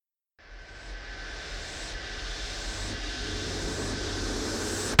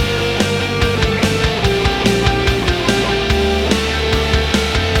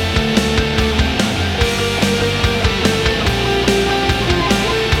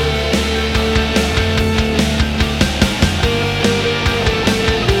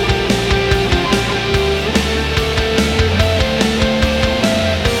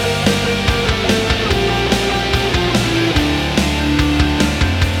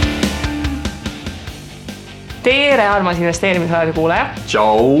Tere, armas investeerimisraadio kuulaja.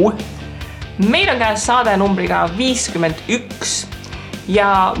 Tšau! Meil on käes saade numbriga 51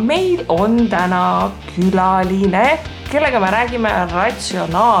 ja meil on täna külaline, kellega me räägime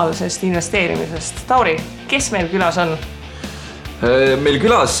ratsionaalsest investeerimisest. Tauri, kes meil külas on? Meil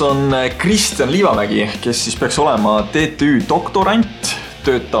külas on Kristjan Liivamägi, kes siis peaks olema TTÜ doktorant,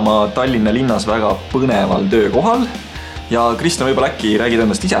 töötama Tallinna linnas väga põneval töökohal. Ja Kristjan, võib-olla äkki räägid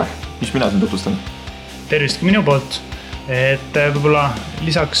endast ise, mis mina siin tutvustan? Tervist minu poolt, et võib-olla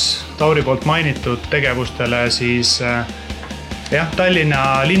lisaks Tauri poolt mainitud tegevustele siis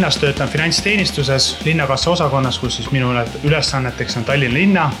Tallinna linnas töötan finantsteenistuses linnakassa osakonnas, kus siis minu ülesanneteks on Tallinna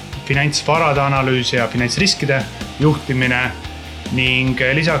linna, finantsvarade analüüs ja finantsriskide juhtimine ning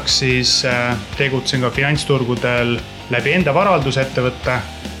lisaks siis tegutsen ka finantsturgudel läbi enda varaldusettevõtte,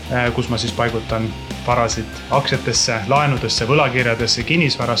 kus ma siis paigutan varasid aktsiatesse, laenudesse, võlakirjadesse,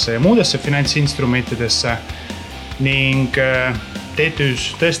 kinnisvarasse ja muudesse finantsinstrumentidesse ning TTÜs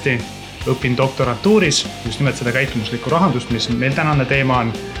tõesti õpin doktorantuuris just nimelt seda käitumuslikku rahandust, mis meil tänane teema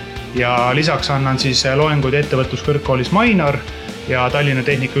on ja lisaks annan siis loenguid ettevõtluskõrgkoolis Mainor ja Tallinna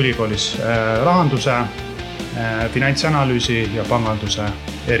Tehnikaülikoolis rahanduse, finantsanalüüsi ja panganduse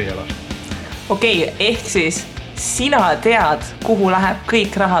erialal. Okei, ehk siis sina tead, kuhu läheb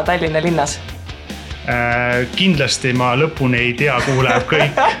kõik raha Tallinna linnas? Kindlasti ma lõpuni ei tea, kuhu läheb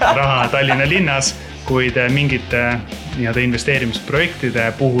kõik raha Tallinna linnas, kuid mingite investeerimisprojektide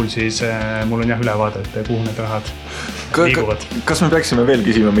puhul siis mul on ülevaade, et kuhu need rahad liiguvad. Kas me peaksime veel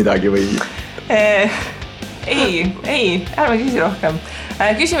küsima midagi või? Ei, ärme küsi rohkem.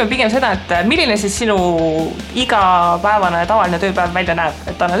 Küsime pigem seda, et milline siis sinu igapäevane tavaline tööpäev välja näeb?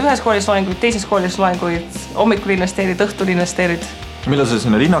 Et annad ühes koolis loenguid, teises koolis loenguid, hommikul investeerid, õhtul investeerid? Millal sa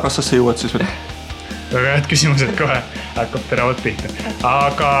sinna linnakassasse jõuad siis veel? Väga head küsimused kohe, hakkab teravad pihta.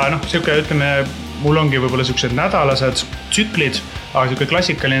 Aga mul ongi võib-olla sellised nädalased tsüklid, aga selline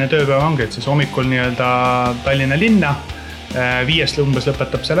klassikaline tööpäev ongi, et siis hommikul Tallinna linna, 5 umbes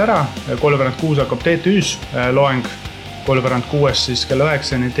lõpetab seal ära, 3:06 hakkab TTÜs loeng, 3:06 siis kella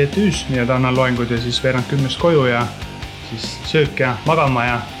 9 TTÜs, nii et annan loengud ja siis 9:10 koju ja siis söök ja magama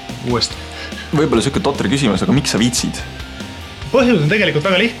ja uuesti. Võib-olla selline totter küsimus, aga miks sa viitsid? Põhjus on tegelikult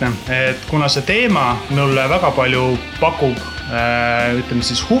väga lihtne, et kuna see teema mulle väga palju pakub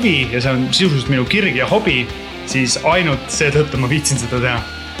siis huvi ja see on sisuliselt minu kirg ja hobi, siis ainult seetõttu ma viitsin seda teha.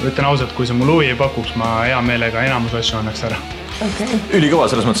 Ütlen ausalt, kui see mul huvi ei pakuks, ma hea meelega enamus asju annaks ära. Okay. Ülikõva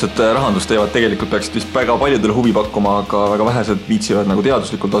selles mõttes, et rahandust teevad tegelikult peaksid vist väga paljudele huvi pakkuma, aga väga vähesed viitsivad nagu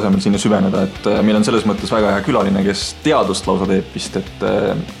teaduslikul tasemel sinna süveneda, et meil on selles mõttes väga hea külaline, kes teadust lausa teeb vist, et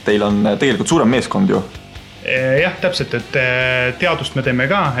teil on tegelikult suurem meeskond ju. Jah, täpselt, et teadust me teeme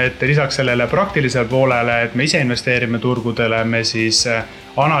ka, et lisaks sellele praktilisele poolele, et me ise investeerime turgudele, me siis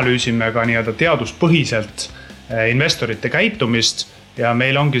analüüsime ka teaduspõhiselt investorite käitumist ja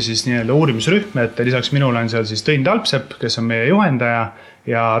meil ongi siis uurimisrühm, et lisaks minule on seal siis Tõin Talpsepp, kes on meie juhendaja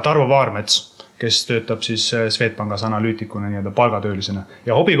ja Tarvo Vaarmets, kes töötab siis Swedbankis analüütikuna palgatöölisena.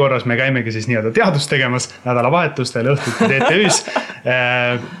 Ja hobikorras me käimegi siis teadust tegemas nädalavahetustel õhtuti TTÜs.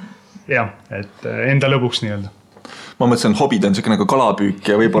 Jah, et enda lõbuks Ma mõtlesin, hobid on selline nagu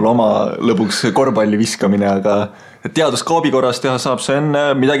kalapüük ja võib-olla oma lõbuks korvpalli viskamine, aga teadus ka hobikorras teha saab, see on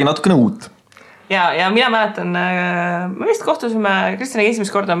midagi natukene uut. Ja mina mäletan, me vist kohtusime Kristjaniga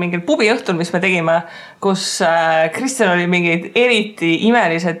esimest korda mingil pubiõhtul, mis me tegime, kus Kristjan oli mingid eriti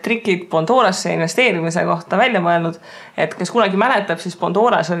imelised trikid Bondorasse investeerimise kohta välja mõelnud, et kes kunagi mäletab, siis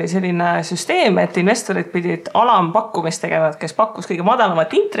Bondoras oli selline süsteem, et investorid pidid alampakkumist tegema, kes pakkus kõige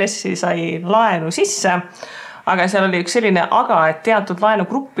madalamat intressi, sai laenu sisse, aga seal oli üks selline et teatud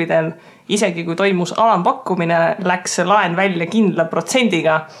laenugruppidel isegi kui toimus alampakkumine, läks see laen välja kindla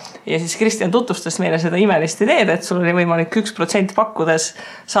protsendiga ja siis Kristjan tutvustas meile seda imelist ideed, et sul oli võimalik 1% pakkudes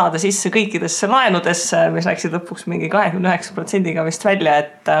saada sisse kõikidesse laenudesse, mis läksid lõpuks mingi 29%-ga vist välja,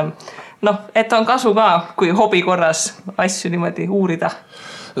 et on kasu ka, kui hobi korras asju niimoodi uurida.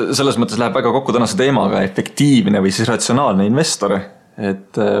 Selles mõttes läheb väga kokku tänase teemaga efektiivne või siis ratsionaalne investor,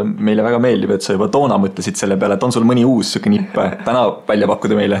 et meile väga meeldib, et sa juba toona mõtlesid selle peale, et on sul mõni uus selline nipp täna välja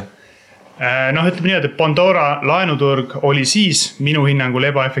pakkuda meile? Ütleme nii, et Pandora laenuturg oli siis minu hinnangul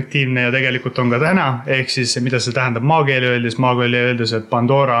ebaefektiivne ja tegelikult on ka täna, ehk siis mida see tähendab maakeeli öeldes, et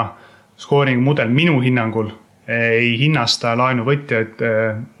Pandora scoring mudel minu hinnangul ei hinnasta laenuvõtjaid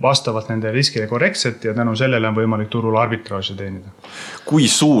vastavalt nende riskile korrektselt ja tänu sellele on võimalik turul arbitraaži teenida. Kui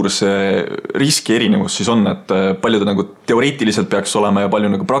suur see riski erinevus siis on, et palju ta nagu teoreetiliselt peaks olema ja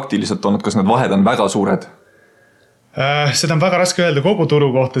palju nagu praktiliselt on, kas need vahed on väga suured? Seda on väga raske öelda kogu turu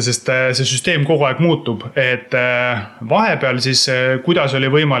kohta, sest see süsteem kogu aeg muutub, et vahepeal siis, kuidas oli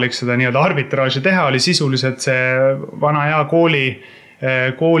võimalik seda nii-öelda arbitraaži teha, oli sisuliselt see vana hea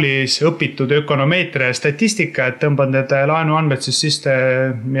koolis õpitud ökonomeetria statistika, et tõmbad need laenuandmed siis sisse,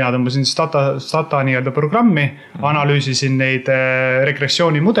 mina tõmbasin Stata nii-öelda programmi, analüüsisin neid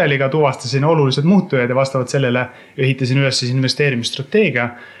regressioonimudeliga, tuvastasin olulised muutujad ja vastavalt sellele ehitasin üles siis investeerimisstrateegia,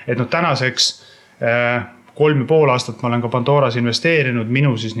 et tänaseks 3,5 aastat ma olen ka Pandoras investeerinud,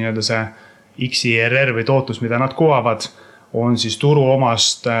 minu siis nii-öelda see XIRR või tootlus, mida nad kuvavad, on siis turu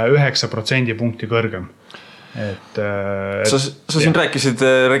omast 9% punkti kõrgem. Sa siin rääkisid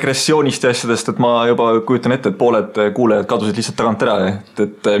regressioonist ja asjadest, et ma juba kujutan ette, et pooled kuulejad kadusid lihtsalt tagant ära,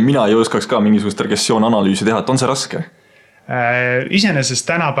 et mina ei oskaks ka mingisugust regressioonanalüüsi teha, et on see raske? Iseenesest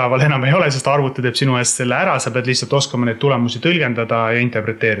tänapäeval enam ei ole, sest arvuti teeb sinu eest selle ära, sa pead lihtsalt oskama neid tulemusi tõlgendada ja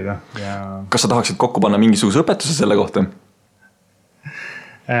interpreteerida. Kas sa tahaksid kokku panna mingisuguse õpetuse selle kohta?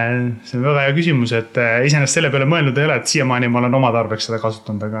 See on väga hea küsimus, et iseenesest selle peale mõelnud ei ole, et siiamaani ma olen oma tarbeks seda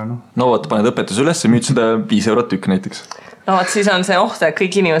kasutanud, aga No vaata, paned õpetuse üles ja müüd seda 5 eurot tükk näiteks. No vaat siis on see oht, et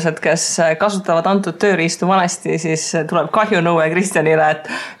kõik inimesed, kes kasutavad antud tööriistu vanasti, siis tuleb kahjunõue Kristjanile,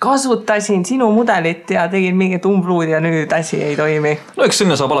 et kasutasin sinu mudelit ja tegin mingit umbluud ja nüüd asi ei toimi. No eks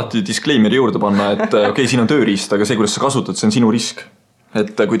sinna saab alati disclaimeri juurde panna, et okei, siin on tööriist, aga see, kuidas sa kasutad, see on sinu risk.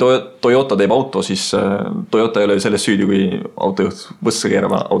 Et kui Toyota teeb auto, siis Toyota ei ole selles süüdi, kui autojuht võssa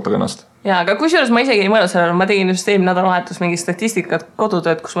keerama autoga ennast. Ja, aga kusjuures ma isegi ei mõelnud sellele, ma tegin just eelmine nädalavahetus mingi statistikat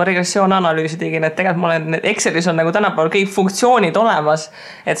kodutööd, kus ma regressioonanalüüsi tegin, et tegelikult ma olen, Excelis on nagu tänapäeval kõik funktsioonid olemas,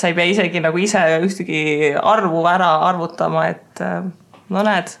 et sa ei pea isegi nagu ise ühtegi arvu ära arvutama, et no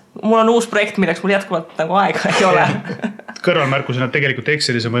näed, mul on uus projekt, milleks mul jätkuvalt nagu aega ei ole. Kõrvalmärkusena, et tegelikult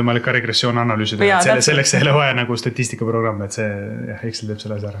Excelis on võimalik ka regressioonanalüüsi teha, et selleks ei ole vaja nagu statistikaprogramm, et see Excel teeb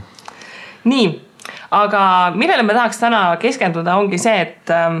selle asja ära. Nii, aga millele me tahaks täna keskenduda ongi see,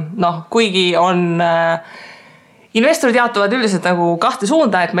 et kuigi on investorid jaotuvad üldiselt nagu kahte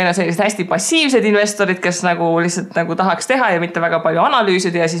suunda, et meil on sellised hästi passiivsed investorid, kes nagu lihtsalt nagu tahaks teha ja mitte väga palju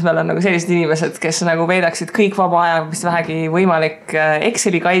analüüsida ja siis meil on nagu sellised inimesed, kes nagu veedaksid kõik vaba aja, mis vähegi võimalik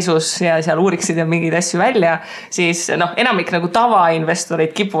Exceli kaisus ja seal uuriksid ja mingeid asju välja, siis enamik nagu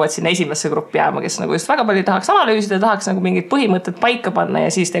tavainvestorid kipuvad sinna esimesse gruppi jääma, kes nagu just väga palju tahaks analüüsida, tahaks nagu mingid põhimõtted paika panna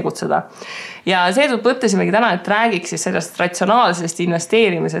ja siis tegutseda. Ja seetõttu mõtlesimegi täna, et räägiks siis sellest ratsionaalsest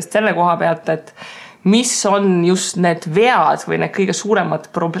investeerimisest selle koha pealt, et mis on just need vead või need kõige suuremad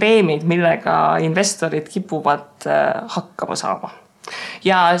probleemid, millega investorid kipuvad hakkama saama.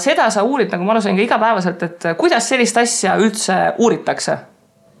 Ja seda sa uurid, nagu ma aru sain ka igapäevaselt, et kuidas sellist asja üldse uuritakse?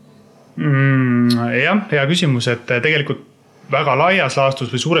 Jah, hea küsimus, et tegelikult väga laias laastus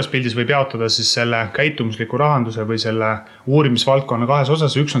või suures pildis võib jaotada siis selle käitumusliku rahanduse või selle uurimisvaldkonna kahes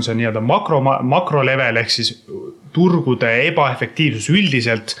osas. Üks on see nii-öelda makrolevel ehk siis turgude ebaefektiivsus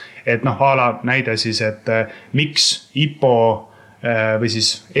üldiselt, et ala näide siis, et miks IPO või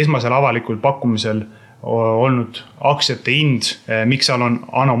siis esmasel avalikul pakkumisel olnud aktsiate hind, miks seal on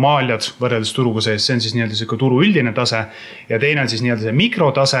anomaaliad võrreldes turuga sees, see on siis nii-öelda see turu üldine tase ja teine on siis nii-öelda see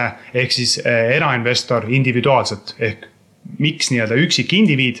mikrotase ehk siis erainvestor individuaalselt ehk miks nii-öelda üksik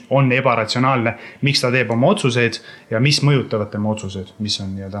indiviid on ebaratsionaalne, miks ta teeb oma otsuseid ja mis mõjutavad tema otsuseid, mis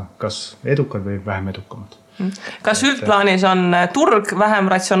on nii-öelda kas edukad või vähem edukamad. Kas üldplaanis on turg vähem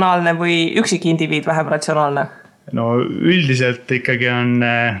ratsionaalne või üksik indiviid vähem ratsionaalne? No üldiselt ikkagi on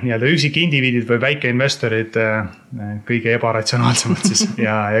nii-öelda üksik indiviidid või väikeinvestorid kõige ebaratsionaalsemad siis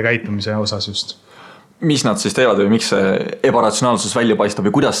ja käitumise osas just. Mis nad siis teevad või miks see ebaratsionaalsus välja paistab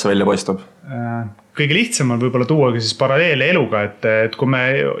ja kuidas see välja paistab? Kõige lihtsam on võib-olla tuua siis paralleele eluga, et kui me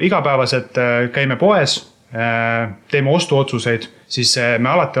igapäevaselt käime poes, teeme ostuotsuseid, siis me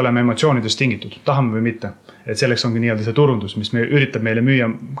alati oleme emotsioonidest tingitud, tahame või mitte. Et selleks ongi nii-öelda see turundus, mis me üritab meile müüa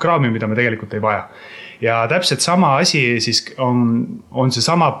kraami, mida me tegelikult ei vaja. Ja täpselt sama asi siis on see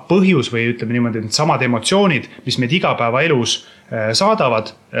sama põhjus või ütleme niimoodi, et samad emotsioonid, mis meid igapäeva elus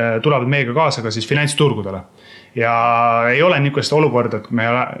saadavad, tulevad meiega kaasa ka siis finantsturgudele. Ja ei ole niisugust olukorda, et me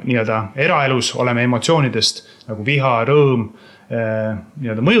nii-öelda eraelus oleme emotsioonidest nagu viha, rõõm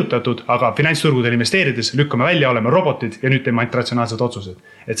nii-öelda mõjutatud, aga finantsturgudel investeerides lükkame välja, oleme robotid ja nüüd teeme ainult ratsionaalsed otsused.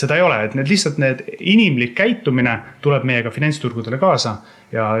 Et seda ei ole, et need inimlik käitumine tuleb meiega finantsturgudele kaasa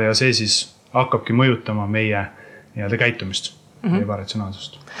ja see siis hakkabki mõjutama meie nii-öelda käitumist,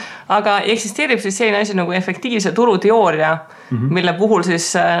 ebaratsionaalsust. Aga eksisteerib siis selline asi nagu efektiivse turuteooria, mille puhul siis,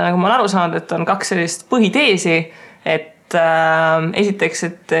 nagu ma olen aru saanud, et on 2 sellist põhiteesi, et esiteks,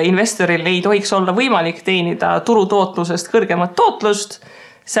 et investoril ei tohiks olla võimalik teenida turutootlusest kõrgemat tootlust,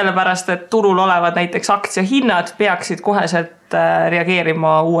 sellepärast, et turul olevad näiteks aktsiahinnad peaksid koheselt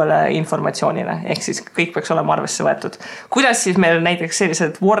reageerima uuele informatsioonile, ehk siis kõik peaks olema arvesse võetud. Kuidas siis meil näiteks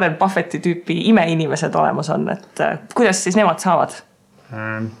sellised Warren Buffetti tüüpi imeinimesed olemas on, et kuidas siis nemad saavad?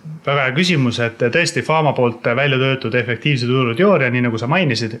 Väga hea küsimus, et tõesti Fama poolt välja töötud efektiivse turu teooria, nii nagu sa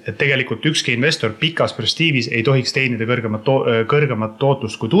mainisid, et tegelikult ükski investor pikas perspektiivis ei tohiks teenida kõrgemat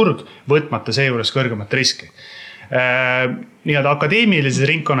tootlust kui turg, võtmata seejuures kõrgemat riski. Nii-öelda akadeemilises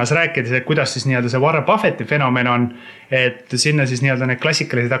ringkonnas rääkides, et kuidas siis nii-öelda see Warren Buffetti fenomen on, et sinna siis nii-öelda need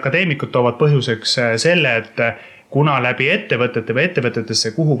klassikalised akadeemikud toovad põhjuseks selle, et kuna läbi ettevõtete või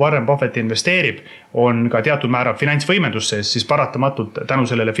ettevõtetesse, kuhu Warren Buffett investeerib, on ka teatud määral finantsvõimendus sees, siis paratamatult tänu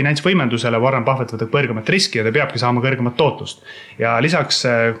sellele finantsvõimendusele Warren Buffett võtab kõrgemat riski ja ta peabki saama kõrgemat tootlust. Ja lisaks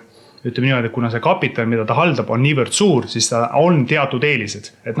ütleme niimoodi, et kuna see kapital, mida ta haldab, on niivõrd suur, siis ta on teatud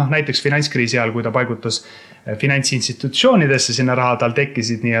eelised. Et näiteks finantskriisi ajal, kui ta paigutas finantsinstitutsioonidesse sinna raha, tal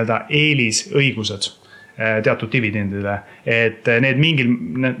tekkisid nii-öelda eelisõigused teatud dividendile, et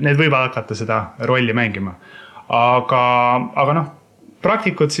need võivad hakata seda rolli mängima. Aga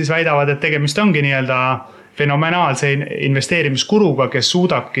praktikud siis väidavad, et tegemist ongi nii-öelda fenomenaalse investeerimiskuruga, kes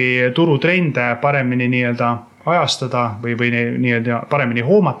suudabki turutrende paremini nii-öelda ajastada või nii-öelda paremini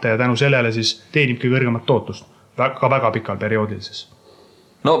hoomata ja tänu sellele siis teenibki kõrgemat tootlust väga pikal perioodil siis.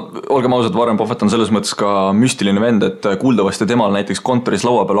 No olgem ausad, Warren Buffett on selles mõttes ka müstiline vend, et kuuldavasti temal näiteks kontoris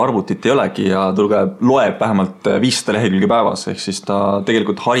laua peal arvutit ei olegi ja loeb vähemalt 500 lehekülge päevas, ehk siis ta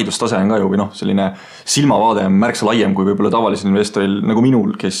tegelikult haridustase on ka ju või selline silmavaade on märksa laiem kui võib-olla tavalisel investoril nagu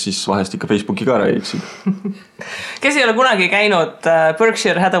minul, kes siis vahest ikka Facebooki ka räägiksid. Kes ei ole kunagi käinud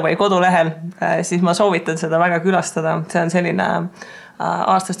Berkshire Hathaway kodulehel, siis ma soovitan seda väga külastada. See on selline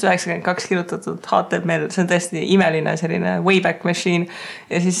aastast 92 kirjutatud HTML, see on tõesti imeline selline Wayback Machine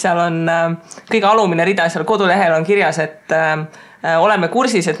ja siis seal on kõige alumine rida seal kodulehel on kirjas, et oleme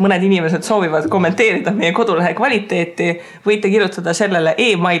kursis, et mõned inimesed soovivad kommenteerida meie kodulehe kvaliteeti, võite kirjutada sellele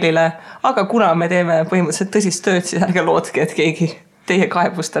e-mailile, aga kuna me teeme põhimõtteliselt tõsist tööd, siis ärge lootke, et keegi teie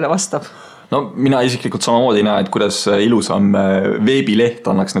kaebustele vastab. No mina isiklikult samamoodi ei näe, et kuidas ilusam veebileht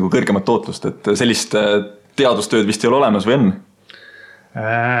annaks nagu kõrgemat tootlust, et sellist teadustööd vist ei ole olemas või on?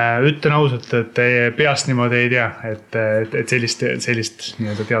 Ütlen ausalt, et peast niimoodi ei tea, et sellist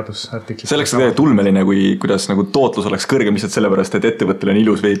nii-öelda teadusartiklit. See oleks tulmeline, kuidas nagu tootlus oleks kõrgem lihtsalt sellepärast, et ettevõttel on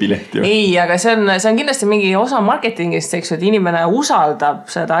ilus veebileht. Ei, aga see on kindlasti mingi osa marketingist, eks, et inimene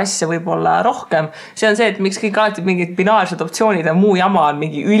usaldab seda asja võib-olla rohkem. See on see, et miks kõik alati mingid binaarsed optsioonid ja muu jama on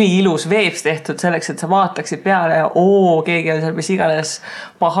mingi üliilus veebs tehtud selleks, et sa vaataksid peale ja keegi on seal mis iganes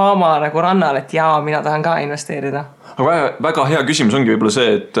Bahama nagu rannal, et mina tahan ka investeerida. Aga väga hea küsimus ongi võib-olla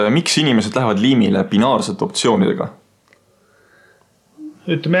see, et miks inimesed lähevad liimile binaarsete optsioonidega?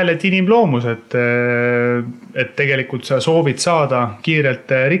 Ütleme jälle, et inimloomus, et tegelikult sa soovid saada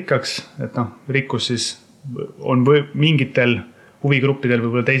kiirelt rikkaks, et rikkus siis on mingitel huvigruppidel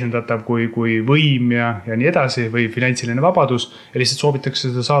võib-olla teisendatav kui võim ja nii edasi või finantsiline vabadus ja lihtsalt soovitakse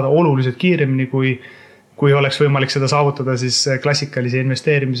seda saada oluliselt kiiremini kui oleks võimalik seda saavutada siis klassikalise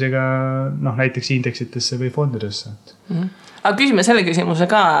investeerimisega näiteks indeksitesse või fondidesse. Aga küsime selle küsimuse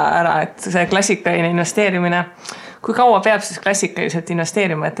ka ära, et see klassikaline investeerimine, kui kaua peab siis klassikaliselt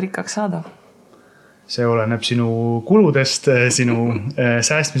investeerima, et rikkaks saada? See oleneb sinu kuludest, sinu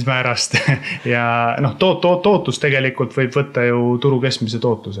säästmismäärast ja tootlus tegelikult võib võtta ju turu keskmise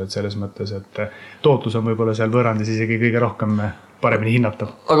tootluse, et selles mõttes, et tootlus on võib-olla seal võrrandis isegi kõige rohkem paremini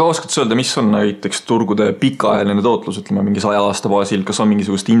hinnatav. Aga oskad öelda, mis on näiteks turgude pikaajaline tootlus, ütleme mingi 100 aasta baasil, kas on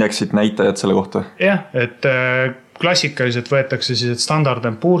mingisugust indeksit näitajad selle kohta? Jah, et klassikaliselt võetakse siis, et Standard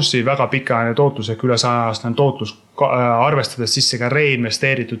 & Poor'si väga pikaajaline tootlus ehk üle 100 aastane tootlus arvestades sisse ka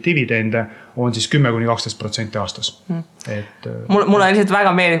reinvesteeritud dividende on siis 10-12% aastas. Mulle lihtsalt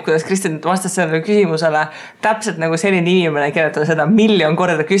väga meeldib, kuidas Kristjan vastas sellele küsimusele täpselt nagu selline inimene, kellelt on seda miljon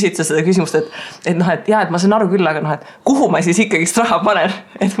korda küsitud seda küsimust, et ma saan aru küll, aga kuhu ma siis ikkagi raha panen,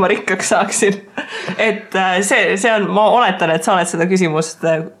 et ma rikkaks saaksin. Et see on, ma oletan, et sa oled seda küsimust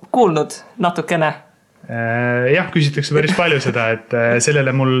kuulnud natukene. Jah, küsitakse päris palju seda, et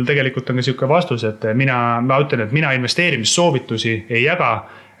sellele mul tegelikult on ka selline vastus, et ma ütlen, et mina investeerimissoovitusi ei jaga,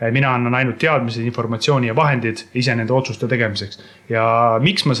 mina annan ainult teadmised, informatsiooni ja vahendid ise nende otsuste tegemiseks. Ja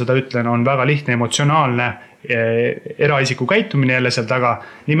miks ma seda ütlen, on väga lihtne emotsionaalne eraisiku käitumine jälle seal taga.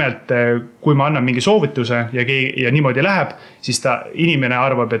 Nimelt, kui ma annan mingi soovituse ja niimoodi läheb, siis inimene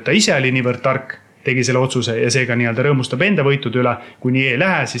arvab, et ta ise oli niivõrd tark, tegi selle otsuse ja seega nii-öelda rõõmustab enda võitud üle. Kui nii ei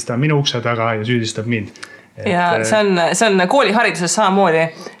lähe, siis ta on minu ukse taga ja süüdistab mind. Ja see on koolihariduses samamoodi,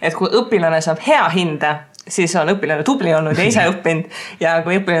 et kui õpilane saab hea hinde, siis on õpilane tubli olnud ja ise õppinud ja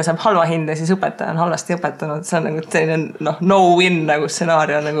kui õpilane saab halva hinde, siis õpetaja on halvasti õpetanud. See on nagu selline no-win nagu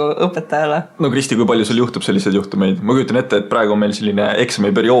stsenaarium nagu õpetajale. No Kristi, kui palju sul juhtub selliseid juhtumeid? Ma kujutan ette, et praegu on meil selline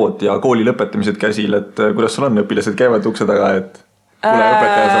eksamiperiood ja kooli lõpetamised käsil, et kuidas sul on õpilased käivad ukse taga, et kuule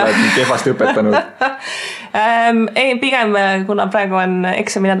õpetaja, sa oled kehvasti õpetanud? Ei, pigem kuna praegu on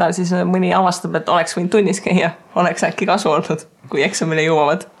eksaminädal, siis mõni avastab, et oleks võinud tunnis käia, oleks äkki kasu olnud, kui eksamile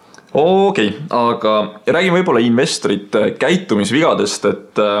jõuavad. Okei, aga räägime võib-olla investorite käitumisvigadest,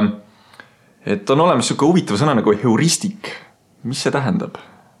 et on olemas selline huvitav sõna nagu heuristik. Mis see tähendab?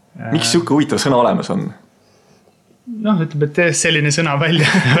 Miks selline huvitav sõna olemas on? Ütleme, et selline sõna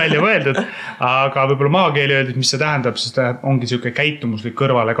välja võeldud, aga võib-olla maakeeli öeldud, mis see tähendab, sest ongi selline käitumuslik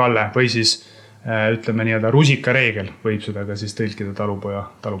kõrvalekalle või siis ütleme nii-öelda rusikareegel võib seda ka siis tõlkida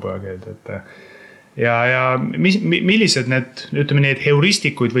talupoja keelde. Ja millised need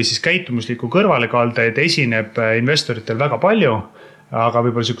heuristikuid või siis käitumusliku kõrvalekaldeid esineb investoritel väga palju, aga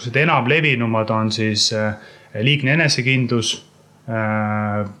võib-olla sellised enam levinumad on siis liigne enesekindlus,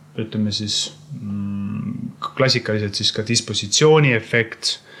 ütleme siis klassikaliselt siis ka dispositsiooni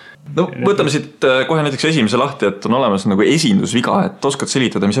efekt. No võtame siit kohe näiteks esimese lahti, et on olemas nagu esindusviga, et oskad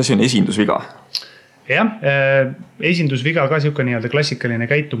selitada, mis asi on esindusviga? Jah, esindusviga ka selline nii-öelda klassikaline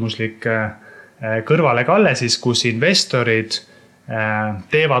käitumuslik kõrvalekalle siis, kus investorid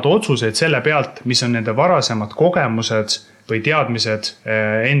teevad otsuseid selle pealt, mis on nende varasemad kogemused või teadmised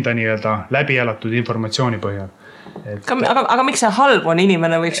enda nii-öelda läbi elatud informatsiooni põhjal. Aga miks see halb on?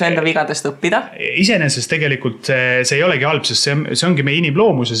 Inimene võiks ju enda vigadest õppida? Iseenesest tegelikult see ei olegi halb, sest see ongi meie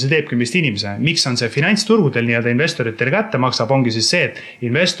inimloomus ja see teebki meist inimese. Miks on see finantsturgudel nii-öelda investoritele kätte maksab, ongi siis see, et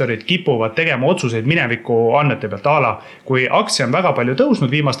investorid kipuvad tegema otsuseid mineviku annete pealt ala. Kui aktsia on väga palju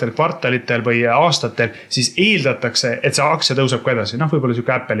tõusnud viimastel kvartalitel või aastatel, siis eeldatakse, et see aktsia tõuseb ka edasi. Võib-olla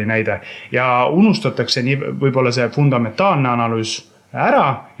selline Apple'i näide. Ja unustatakse võib-olla see fundamentaalne analüüs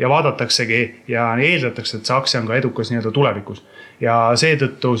ära ja vaadataksegi ja eeldatakse, et see aktsia on ka edukas nii-öelda tulevikus. Ja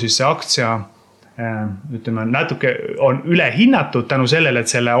seetõttu siis see aktsia ütleme, natuke on ülehinnatud tänu sellele,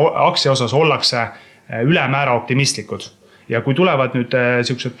 et selle aktsia osas ollakse ülemäära optimistlikud. Ja kui tulevad nüüd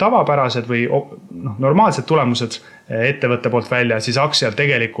sellised tavapärased või normaalsed tulemused ettevõtte poolt välja, siis aktsia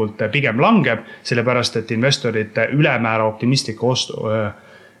tegelikult pigem langeb, sellepärast et investorid ülemäära optimistliku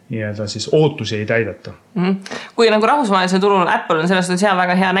nii-öelda siis ootusi ei täideta. Kui nagu rahvusvahelisel turul Apple on sellest on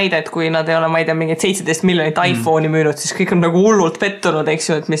väga hea näide, et kui nad ei ole, ma ei tea, mingid 17 miljonit iPhone'i müünud, siis kõik on nagu hullult pettunud, eks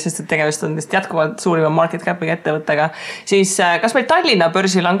ju, et mis sest tegemist on jätkuvalt suurima market cap'iga ettevõttega. Siis kas meil Tallinna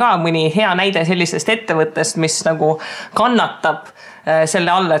börsil on ka mõni hea näide sellisest ettevõttest, mis nagu kannatab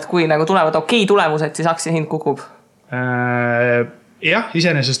selle all, et kui nagu tulevad okei tulemused, siis aktsia hind kukub? Jah,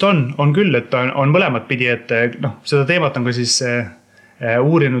 iseenesest on küll, et on mõlemad pidi, et seda teemat on ka siis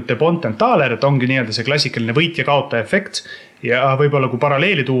uurinud De Bontent-Thaler, et ongi nii-öelda see klassikaline võitja-kaotaja efekt ja võib-olla kui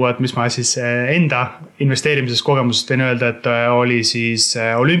paralleeli tuua, et mis ma siis enda investeerimises kogemusest võin öelda, et oli siis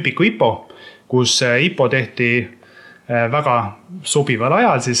Olympicu IPO, kus IPO tehti väga sobival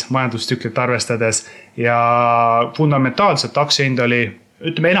ajal siis majandustsüklit arvestades ja fundamentaalselt aktsiahind oli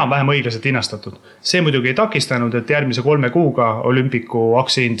ütleme enam-vähem õiglaselt hinnastatud. See muidugi ei takistanud, et järgmise 3 kuuga Olympicu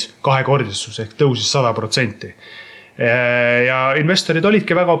aktsiahind kahekordistus ehk tõusis 100%. Ja investorid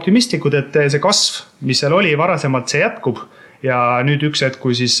olidki väga optimistlikud, et see kasv, mis seal oli varasemalt, see jätkub ja nüüd üks hetk,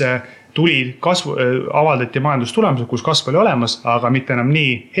 kui siis tuli kasv, avaldati majandustulemused, kus kasv oli olemas, aga mitte enam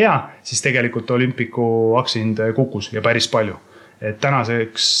nii hea, siis tegelikult Olympicu aktsiahind kukkus ja päris palju. Et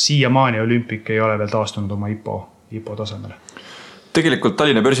tänaseks siiamaani Olympic ei ole veel taastunud oma IPO tasemele. Tegelikult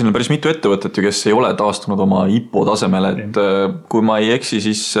Tallinna börsil on päris mitu ettevõtet, kes ei ole taastunud oma IPO tasemele, et kui ma ei eksi,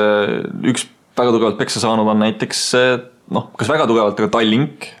 siis üks väga tugevalt peksa saanud on näiteks, kas väga tugevalt, aga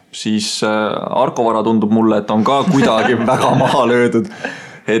Tallink, siis Arkovara tundub mulle, et on ka kuidagi väga maha löödud.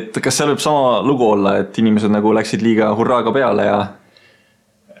 Et kas seal võib sama lugu olla, et inimesed nagu läksid liiga hurraaga peale ja...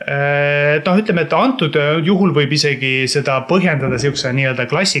 Ütleme, et antud juhul võib isegi seda põhjendada selline nii-öelda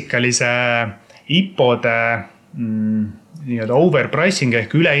klassikalise IPO-de nii-öelda overpricing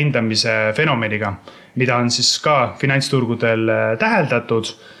ehk ülehindamise fenomeniga, mida on siis ka finantsturgudel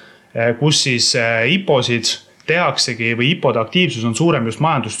täheldatud, kus siis IPO-sid tehaksegi või IPO-de aktiivsus on suurem just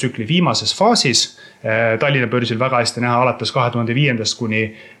majandustsükli viimases faasis. Tallinna börsil väga hästi näha alates 2005. kuni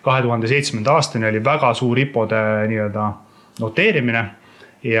 2007. aastani oli väga suur IPO-de nii-öelda noteerimine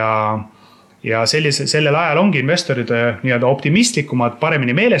ja sellel ajal ongi investorid nii-öelda optimistlikumad,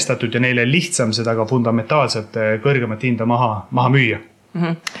 paremini meelestatud ja neile lihtsam seda ka fundamentaalselt kõrgemat hinda maha müüa.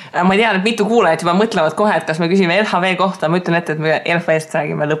 Ma tean, et mitu kuulajat juba mõtlevad kohe, et kas me küsime LHV kohta, ma ütlen ette, et me LHV-st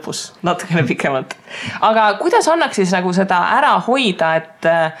räägime lõpus natukene pikemalt. Aga kuidas annaks siis nagu seda ära hoida, et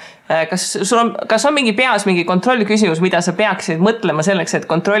kas on mingi peas mingi kontrolliküsimus, mida sa peaksid mõtlema selleks, et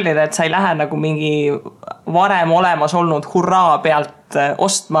kontrollida, et sa ei lähe nagu mingi varem olemas olnud hurraa pealt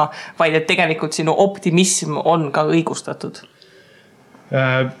ostma, vaid et tegelikult sinu optimism on ka õigustatud?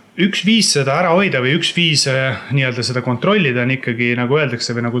 Üks viis seda ära hoida või üks viis nii-öelda seda kontrollida on ikkagi, nagu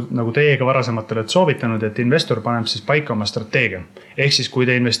öeldakse või nagu teiega varasemalt oled soovitanud, et investor paneb siis paika oma strateegia. Ehk siis, kui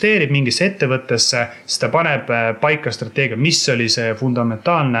ta investeerib mingisse ettevõttesse, siis ta paneb paika strateegia, mis oli see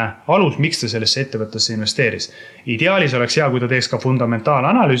fundamentaalne alus, miks ta sellesse ettevõttesse investeeris. Ideaalis oleks hea, kui ta teeks ka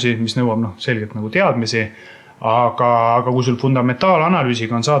fundamentaalanalüüsi, mis nõuab selgelt nagu teadmisi, aga kui sul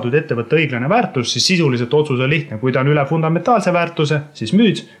fundamentaalanalüüsiga on saadud ettevõtte õiglane väärtus, siis sisuliselt otsus on lihtne. Kui ta on üle fundamentaalse väärtuse, siis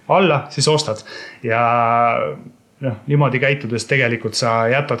müüd, alla, siis ostad. Ja niimoodi käitudes tegelikult sa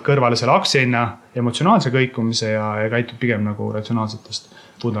jätad kõrvale selle aktsiahinna emotsionaalse kõikumise ja käitud pigem nagu ratsionaalsetest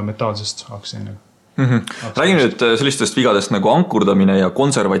fundamentaalsest aktsiahinnaga. Räägi nüüd sellistest vigadest nagu ankurdamine ja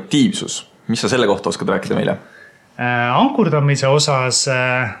konservatiivsus. Mis sa selle kohta oskad rääkida meile? Ankurdamise osas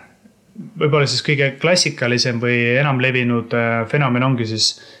võib-olla siis kõige klassikalisem või enam levinud fenomen ongi siis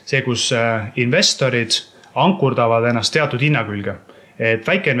see, kus investorid ankurdavad ennast teatud hinna külge. Et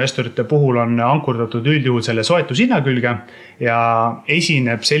väikeinvestorite puhul on ankurdatud üldjuhul selle soetushinna külge ja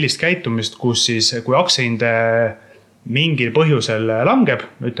esineb sellist käitumist, kus siis, kui aktsiahind mingil põhjusel langeb,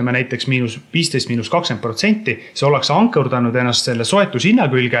 ütleme näiteks -15–20%, siis ollakse ankurdanud ennast selle soetushinna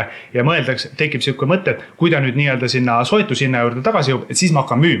külge ja mõeldakse, tekib selline mõte, et kui ta nüüd nii-öelda sinna soetushinna juurde tagasi jõub, et siis ma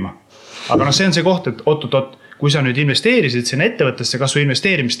hakkan müüma. Aga see on see koht, et oot, kui sa nüüd investeerisid sinna ettevõttesse, kas su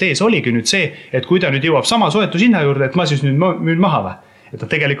investeerimist ees oligi nüüd see, et kui ta nüüd jõuab sama soetushinna juurde, et ma siis nüüd müün maha või? Et ta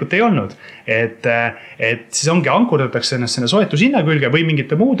tegelikult ei olnud. Et siis ongi ankurdatakse ennast sinna soetushinna külge või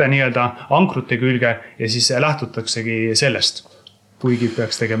mingite muude nii-öelda ankrute külge ja siis lähtutaksegi sellest, kuigi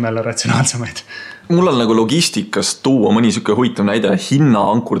peaks tegema jälle ratsionaalsemaid. Mul on nagu logistikas tuua mõni süke huvitav näide hinna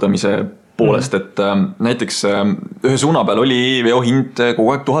ankurdamise poolest, et näiteks ühe suuna peal oli veohind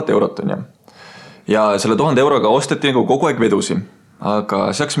kogu aeg 1000 eurot on ju. Ja selle 1000 euroga osteti nagu kogu aeg vedusi. Aga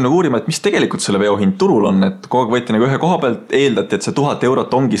see hakkasime nagu uurima, et mis tegelikult selle veohind turul on, et kogu aeg võeti nagu ühe koha pealt, eeldati, et see 1000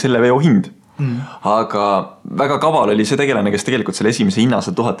 eurot ongi selle veohind. Aga väga kaval oli see tegelane, kes tegelikult selle esimese hinna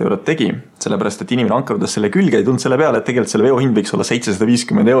see 1000 eurot tegi, sellepärast, et inimene ankurdas selle külge ei tulnud selle peale, et tegelikult selle veohind võiks olla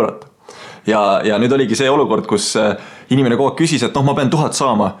 750 eurot. Ja nüüd oligi see olukord, kus inimene kogu aeg küsis, et ma pean 1000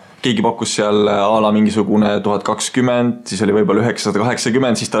 saama. Keegi pakkus seal ala mingisugune 1020, siis oli võib-olla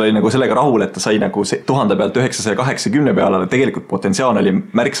 980, siis ta oli nagu sellega rahul, et ta sai nagu 1000 pealt 980 peale, aga tegelikult potentsiaal oli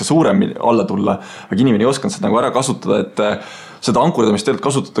märksa suurem alla tulla, aga inimene ei osanud seda nagu ära kasutada, et seda ankurdamist tegelikult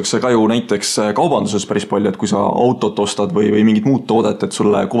kasutatakse ka ju näiteks kaubanduses päris palju, et kui sa autot ostad või mingit muud toodet, et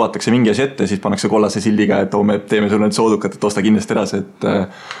sulle kuvatakse mingi asi ette, siis pannakse kollase sildiga, et me teeme sulle need soodukat, et osta kindlasti edasi, et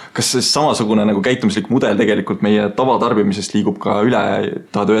kas see samasugune nagu käitumislik mudel tegelikult meie tavatarbimisest liigub ka üle,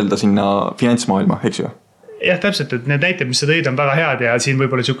 tahad öelda sinna finantsmaailma, eks ju? Jah, täpselt, et need näited, mis sa tõid, on väga head ja siin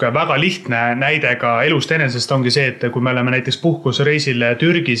võib-olla siuke väga lihtne näide ka elust enesest ongi see, et kui me oleme näiteks puhkusreisil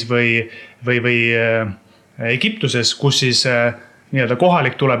Türgis või Egiptuses, kus siis nii-öelda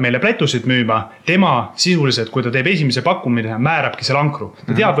kohalik tuleb meile plätusid müüma, tema sisuliselt, kui ta teeb esimese pakkumine, määrabki selle ankru.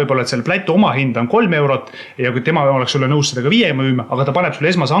 Ta teab võib-olla, et selle plätu oma hind on 3 eurot ja kui tema oleks sulle nõus seda ka 5 müüma, aga ta paneb sulle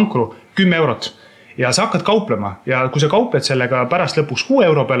esmase ankru 10 eurot. Ja sa hakkad kauplema ja kui sa kaupled sellega pärast lõpuks 6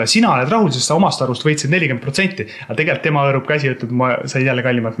 euro peale, sina oled rahul, sest sa omast arvust võitsid 40%, aga tegelikult tema hõõrub käsi, et ma sain jälle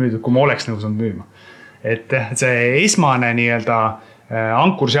kallimalt müüdud, kui ma oleks nõus olnud müüma. Et see esmane nii-öelda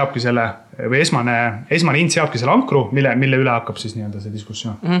ankur seabki selle või esmane hind seabki selle ankru, mille üle hakkab siis nii-öelda see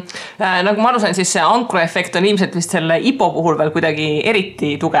diskussioon. Nagu ma aru sain, siis see ankruefekt on ilmselt vist selle IPO puhul veel kuidagi eriti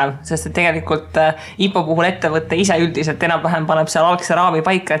tugev, sest et tegelikult IPO puhul ettevõtte ise üldiselt enam-vähem paneb seal algse raami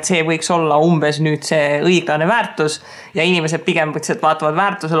paika, et see võiks olla umbes nüüd see õiglane väärtus ja inimesed pigem vaatavad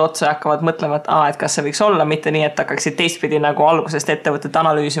väärtusele otsa ja hakkavad mõtlema, et kas see võiks olla, mitte nii, et hakkaksid teistpidi nagu algusest ettevõtet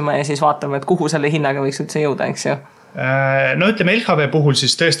analüüsima ja siis vaatama, et kuhu selle hinnaga võiks üldse jõuda, eks ju? No ütleme LHV puhul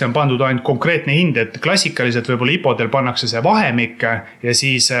siis tõesti on pandud ainult konkreetne hind, et klassikaliselt võib-olla IPO-del pannakse see vahemik ja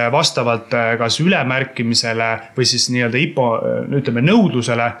siis vastavalt kas ülemärkimisele või siis nii-öelda IPO, ütleme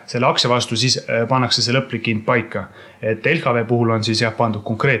nõudlusele selle aktsia vastu, siis pannakse see lõplik hind paika. Et LHV puhul on siis pandud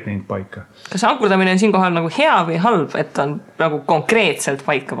konkreetne hind paika. Kas ankurdamine on siinkohal nagu hea või halb, et on nagu konkreetselt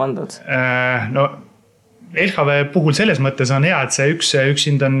paika pandud? No LHV puhul selles mõttes on hea, et see üks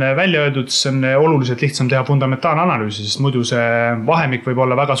hind on välja öeldud, see on oluliselt lihtsam teha fundamentaalanalüüsi, sest muidu see vahemik võib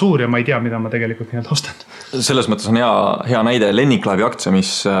olla väga suur ja ma ei tea, mida ma tegelikult nii-öelda ostan. Selles mõttes on hea näide Lenniklaevi aktsia,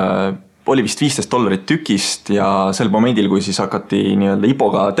 mis oli vist $15 tükist ja sel momendil, kui siis hakati nii-öelda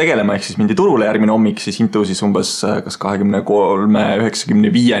IPO-ga tegelema, ehk siis mindi turule järgmine hommik, siis hind tõusis umbes kas 23,95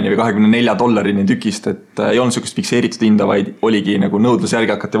 või $24 tükist, et ei olnud sellist fikseeritud hinda, vaid oligi nagu nõudluse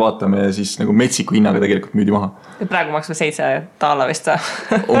järgi hakati vaatama ja siis nagu metsiku hinnaga tegelikult müüdi maha. Ja praegu maksime $7 vist.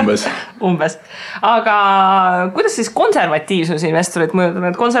 Umbes. Umbes. Aga kuidas siis konservatiivsus investorit mõjutab?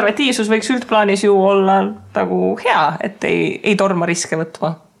 Et konservatiivsus võiks üldplaanis ju olla nagu hea, et ei torma riske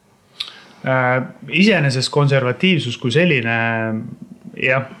võtma. Iseenesest konservatiivsus kui selline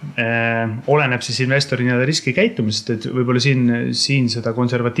oleneb siis investori nii-öelda riski käitumisest, et võib-olla siin seda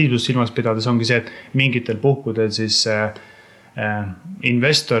konservatiivsust silmas pidades ongi see, et mingitel puhkudel siis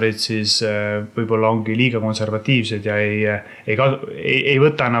investorid siis võib-olla ongi liiga konservatiivsed ja ei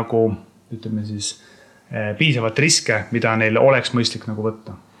võta nagu, ütleme siis, piisavalt riske, mida neil oleks mõistlik nagu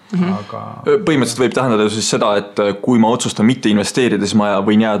võtta. Aga... Põhimõtteliselt võib tähendada siis seda, et kui ma otsustan mitte investeerida, siis ma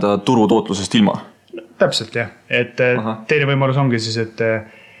võin jääda turu tootlusest ilma. Täpselt jah, et teine võimalus ongi siis, et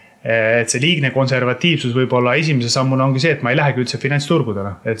see liigne konservatiivsus võib-olla esimese sammuna ongi see, et ma ei lähegi üldse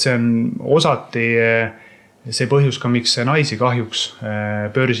finantsturgudele, et see on osati see põhjus ka, miks naisi kahjuks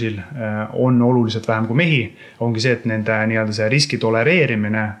börsil on oluliselt vähem kui mehi, ongi see, et nende nii-öelda see riski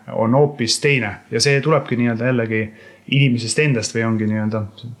tolereerimine on hoopis teine ja see tulebki nii-öelda jällegi inimesest endast või ongi nii-öelda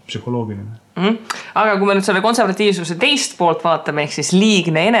psühholoogiline. Aga kui me nüüd selle konservatiivsuse teist poolt vaatame, ehk siis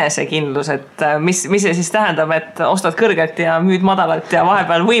liigne enesekindlus, et mis see siis tähendab, et ostad kõrgelt ja müüd madalalt ja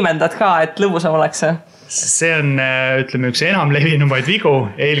vahepeal võimendad ka, et lõbusam oleks? See on, ütleme, üks enamlevinumaid vigu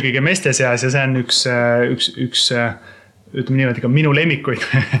eelkõige meeste seas ja see on üks ütleme niimoodi ka minu lemmikuid.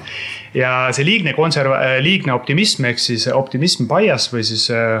 Ja see liigne optimism, ehk siis optimism bias või siis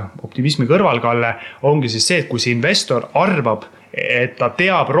optimismi kõrvalkalle ongi siis see, et kui see investor arvab, et ta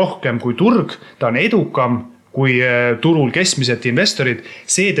teab rohkem kui turg, ta on edukam kui turul keskmiselt investorid,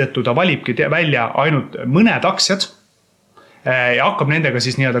 seetõttu ta valibki välja ainult mõned aktsiad ja hakkab nendega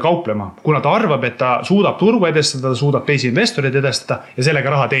siis nii-öelda kauplema, kuna ta arvab, et ta suudab turgu edestada, ta suudab teisi investoreid edestada ja sellega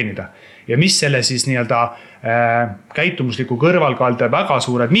raha teenida. Ja mis selle siis nii-öelda käitumusliku kõrvalkalde väga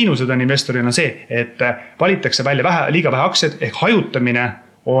suured miinused on investorina see, et valitakse välja liiga vähe aktsiad ehk hajutamine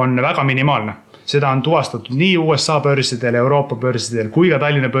on väga minimaalne. Seda on tuvastatud nii USA börsidel, Euroopa börsidel kui ka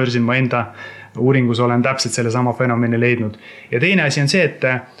Tallinna börsil, ma enda uuringus olen täpselt selle sama fenomeni leidnud. Ja teine asi on see, et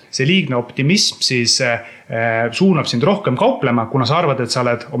see liigne optimism siis suunab sind rohkem kauplema, kuna sa arvad, et sa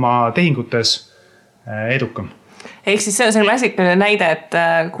oled oma tehingutes edukam. Ehk siis see on klassikaline näide, et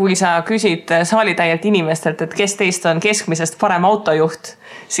kui sa küsid saalitäielt inimestelt, et kes teist on keskmisest parem autojuht,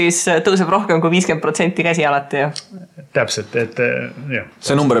 siis tõuseb rohkem kui 50% käsi alati. Täpselt, et jah.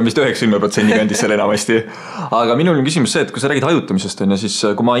 See number on vist 90% kandis seal enamasti. Aga minul on küsimus see, et kui sa räägid hajutamisest, siis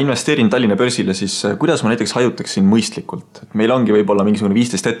kui ma investeerin Tallinna börsile, siis kuidas ma näiteks hajutaksin mõistlikult? Et meil ongi võib-olla mingisugune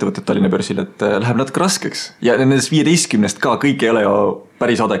 15 ettevõtet Tallinna börsil, et läheb natuke raskeks. Ja nendest 15 ka kõik ei ole ju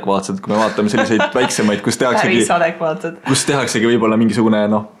päris adekvaatsed, kui me vaatame selliseid väiksemaid, kus tehaksegi võib-olla mingisugune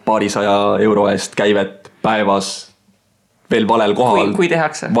 €200 eest käivet päevas veel valel kohal. Kui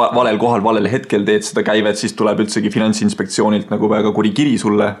tehakse. Valel kohal, valel hetkel teed seda käivet, siis tuleb üldsegi finantsinspektsioonilt nagu väga kuri kiri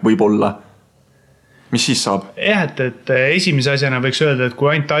sulle võib-olla. Mis siis saab? Jah, et esimese asjana võiks öelda, et kui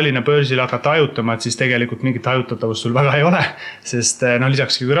ainult Tallinna börsil hakata hajutama, et siis tegelikult mingit hajutatavust sul väga ei ole, sest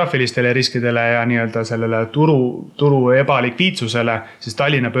lisaks geograafilistele riskidele ja nii-öelda sellele turu ebalikviidsusele, siis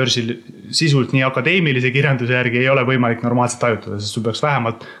Tallinna börsil sisult nii akadeemilise kirjanduse järgi ei ole võimalik normaalselt hajutada, sest sul peaks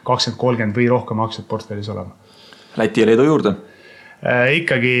vähemalt 20-30 või rohkem aktsiat portfellis olema. Läti ja Leedu juurde?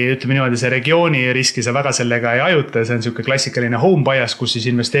 Ikkagi, ütleme niimoodi, see regiooni riski sa väga sellega ei ajuta, see on selline klassikaline home bias, kus siis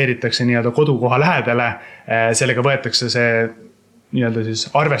investeeritakse nii-öelda kodukoha lähedale, sellega võetakse see nii-öelda siis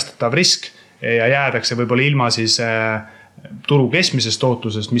arvestatav risk ja jäädakse võib-olla ilma siis turu keskmisest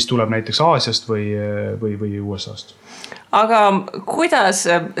tootlusest, mis tuleb näiteks Aasiast või USAst. Aga kuidas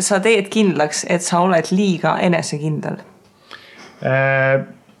sa teed kindlaks, et sa oled liiga enesekindel?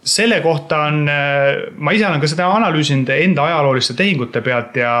 Selle kohta ma ise olen ka seda analüüsinud enda ajalooliste tehingute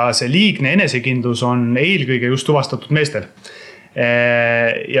pealt ja see liigne enesekindlus on eelkõige just tuvastatud meestel.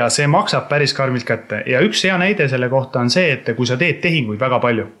 Ja see maksab päris karmilt kätte. Ja üks hea näide selle kohta on see, et kui sa teed tehinguid väga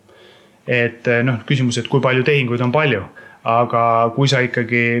palju, et küsimus, et kui palju tehinguid on palju, aga kui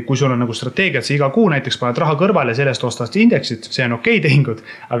sul on nagu strateegiat, sa iga kuu näiteks paned raha kõrvale, sellest ostad indeksit, see on okei tehingud,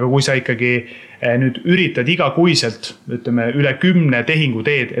 aga kui sa ikkagi nüüd üritad iga kuiselt, ütleme, üle 10 tehingu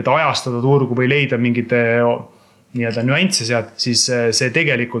teed, et ajastada turgu või leida mingite nii-öelda nüansse sealt, siis see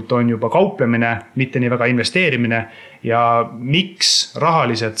tegelikult on juba kauplemine, mitte nii väga investeerimine ja miks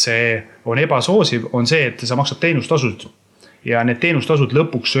rahaliselt see on ebasoosiv, on see, et sa maksad teenustasud ja need teenustasud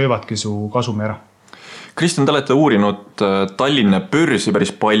lõpuks söövadki su kasumi ära. Kristjan, te olete uurinud Tallinna börsi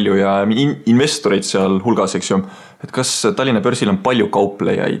päris palju ja investoreid seal hulgas, eks ju. Et kas Tallinna börsil on palju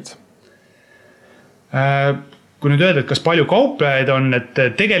kauplejaid? Kui nüüd öelda, et kas palju kauplejaid on, et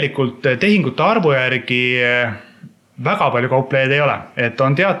tegelikult tehingute arvu järgi väga palju kauplejaid ei ole. Et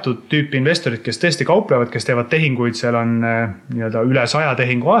on teatud tüüpi investorid, kes tõesti kauplevad, kes teevad tehinguid, seal on nii-öelda üle 100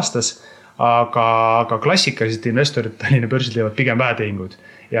 tehingu aastas, aga klassikalised investorid Tallinna börsil teevad pigem vähetehinguid.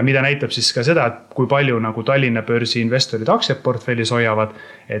 Ja mida näitab siis ka seda, et kui palju nagu Tallinna börsi investorid aktsiat portfellis hoiavad,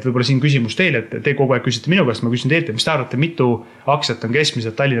 et võib-olla siin küsimus teile, et te kogu aeg küsite minu käest, ma küsin teilt, mis te arvate, mitu aktsiat on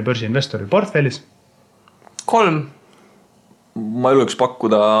keskmiselt Tallinna börsi investoril portfellis? 3. Ma julgeks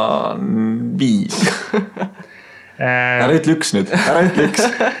pakkuda 5. Ära ütle 1 nüüd, ära ütle 1.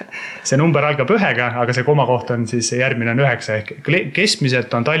 See number algab 1-ga, aga see koma koht on siis järgmine on 9. Ehk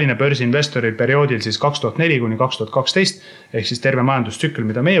keskmiselt on Tallinna börsi investoril perioodil siis 2004 kuni 2012, ehk siis terve majandustsükkel,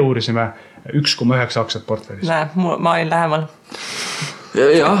 mida meie uurisime, 1,9 aktsiat portfellis. Ma olin lähemal.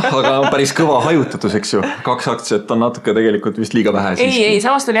 Jah, aga päris kõva hajutatus, eks ju. 2 aktsiat on natuke tegelikult vist liiga vähe. Ei,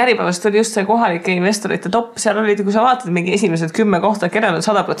 samast oli Äripäevast oli just see kohalike investorite top. Seal oli, kui sa vaatad mingi esimesed 10 kohta, kellel on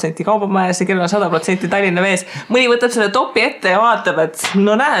 100% kaubamajas ja kellel on 100% Tallinna vees. Mõni võtab selle topi ette ja vaatab, et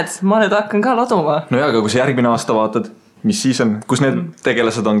no näed, ma nüüd hakkan ka laduma. No jah, aga kui sa järgmine aasta vaatad, mis siis on? Kus need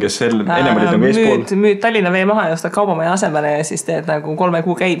tegelased on, kes ennem olid nagu eespool? Müüd Tallinna vee maha ja ostad kaubamaja asemele ja siis teed nagu 3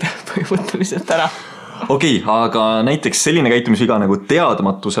 kuu käib põhimõtteliselt ära. Okei, aga näiteks selline käitumisviga nagu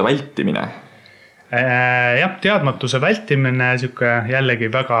teadmatuse vältimine. Jah, teadmatuse vältimine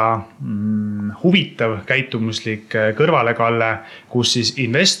jällegi väga huvitav käitumuslik kõrvalekalle, kus siis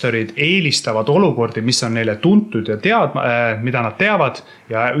investorid eelistavad olukordi, mis on neile tuntud ja mida nad teavad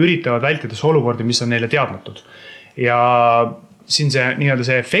ja üritavad vältida olukordi, mis on neile teadmatud. Ja siin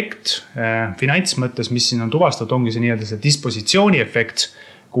see efekt finantsmõttes, mis siin on tuvastatud, ongi see nii-öelda see dispositsiooni efekt,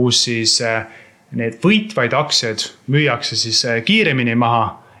 kus siis need võitvaid aktsiad müüakse siis kiiremini maha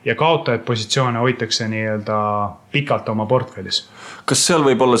ja kaotajad positsioone hoitakse nii-öelda pikalt oma portfellis. Kas seal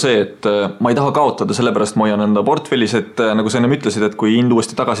võib olla see, et ma ei taha kaotada, sellepärast ma hoian enda portfellis, et nagu sa ennem ütlesid, et kui hind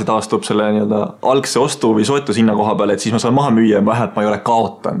uuesti tagasi taastub selle nii-öelda algse ostu või soetushinna koha peale, et siis ma saan maha müüa ja vähe, et ma ei ole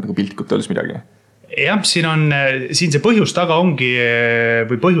kaotanud nagu piltlikult öeldes midagi? Jah, siin see põhjus taga ongi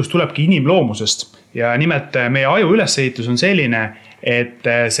või põhjus tulebki inimloomusest ja nimelt meie aju ülesehitus on selline, et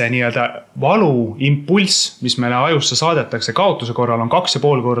see nii-öelda valu impulss, mis meile ajusse saadetakse kaotuse korral on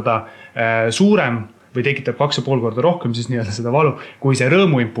 2,5 korda suurem või tekitab 2,5 korda rohkem siis nii-öelda seda valu kui see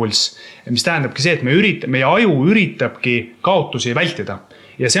rõõmuimpulss, mis tähendabki see, et meie aju üritabki kaotusi vältida.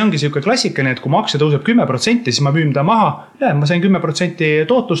 Ja see ongi selline klassikaline, et kui ma aktsia tõuseb 10%, siis ma müün ta maha, ma sain 10%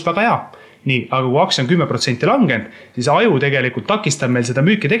 tootlust, väga hea. Nii, aga kui aktsia on 10% langenud, siis aju tegelikult takistab meil seda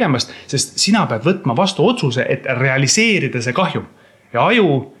müüki tegemast, sest sina pead võtma vastu otsuse, et realiseerida see kahjum. Ja aju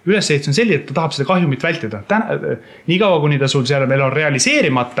ülesehitus on selline, et ta tahab seda kahjumit vältida. Nii kaua, kuni ta sul seal veel on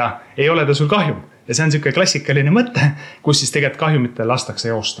realiseerimata, ei ole ta sul kahjum. Ja see on selline klassikaline mõte, kus siis tegelikult kahjumitel lastakse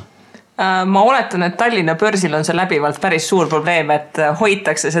joosta. Ma oletan, et Tallinna börsil on see läbivalt päris suur probleem, et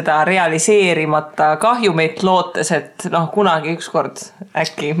hoitakse seda realiseerimata kahjumit lootes, et kunagi ükskord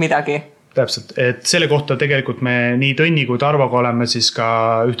äkki midagi. Täpselt, et selle kohta tegelikult me nii Tõnni kui Tarvoga oleme siis ka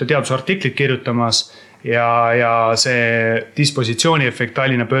ühte teadusartiklit kirjutamas ja see dispositsiooni efekt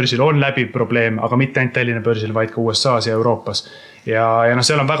Tallinna börsil on läbiv probleem, aga mitte ainult Tallinna börsil, vaid ka USAs ja Euroopas. Ja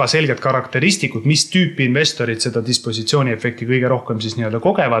seal on väga selged karakteristikud, mis tüüpi investorid seda dispositsiooni efekti kõige rohkem siis nii-öelda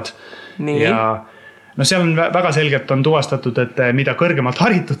kogevad. Nii. Ja seal on väga selgelt on tuvastatud, et mida kõrgemalt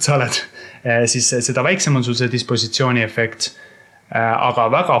haritud sa oled, siis seda väiksem on sul see dispositsiooni efekt. Aga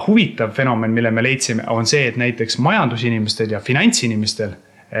väga huvitav fenomen, mille me leidsime, on see, et näiteks majandusinimestel ja finantsinimestel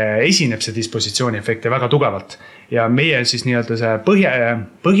esineb see dispositsiooni efekti väga tugevalt. Ja meie siis nii-öelda see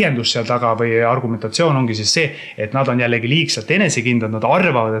põhjendus seal taga või argumentatsioon ongi siis see, et nad on jällegi liigselt enesekindlad, nad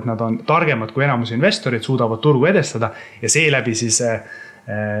arvavad, et nad on targemad kui enamus investorid, suudavad turgu edestada ja seeläbi siis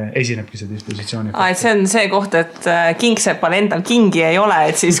esinebki see dispositsiooni efekt. Et see on see koht, et kingsepal endal kingi ei ole,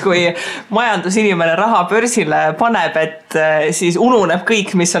 et siis kui majandusinimene raha börsile paneb, et siis ununeb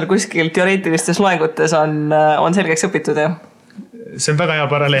kõik, mis seal kuskil teoreetilistes loengutes on selgeks õpitud. See on väga hea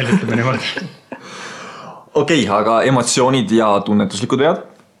paralleel, ütleme niimoodi. Okei, aga emotsioonid ja tunnetuslikud vead?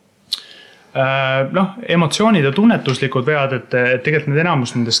 Emotsioonid ja tunnetuslikud vead, et tegelikult need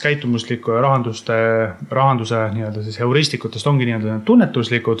enamus nendest käitumusliku ja rahanduse nii-öelda siis heuristikutest ongi nii-öelda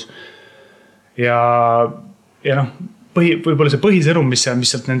tunnetuslikud ja võib-olla see põhisõrum, mis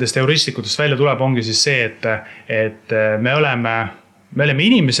sealt nendest heuristikutest välja tuleb, ongi siis see, et me oleme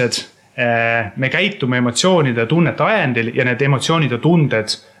inimesed, me käitume emotsioonide ja tunnete ajendil ja need emotsioonid ja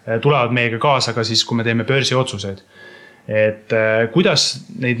tunded tulevad meiega kaasa ka siis, kui me teeme börsi otsuseid. et kuidas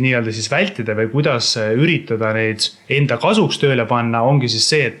neid nii-öelda siis vältida või kuidas üritada neid enda kasuks tööle panna, ongi siis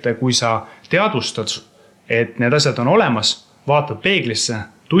see, et kui sa teadvustad, et need asjad on olemas, vaatad peeglisse,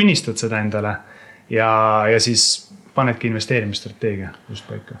 tunnistad seda endale ja siis panedki investeerimisstrateegia just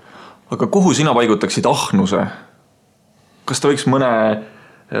paika. Aga kuhu sina paigutaksid ahnuse? Kas ta võiks mõne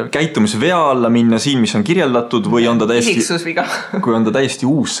käitumisvea alla minna siin, mis on kirjeldatud või on ta kui on ta täiesti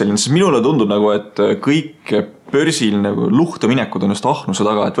uus selline, siis minule tundub nagu, et kõik börsil nagu luhtaminekud on just ahnuse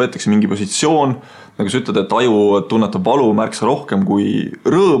taga, et võetakse mingi positsioon, nagu sa ütled, et aju tunnetab valu märksa rohkem kui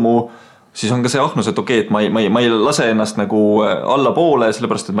rõõmu, siis on ka see ahnus, et okei, et ma ei lase ennast nagu alla poole,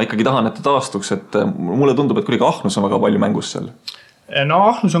 sellepärast, et ma ikkagi tahan, et ta taastuks, et mulle tundub, et kuidagi ahnus on väga palju mängus seal. No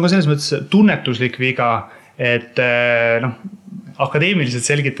ahnus on ka selles mõttes tunnetuslik viga, et akadeemiliselt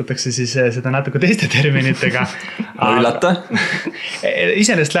selgitatakse siis seda natuke teiste terminitega. Üllata?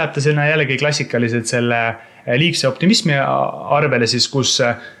 Iseenesest läheb ta selline jällegi klassikaliselt selle liigse optimismi arvele, siis kus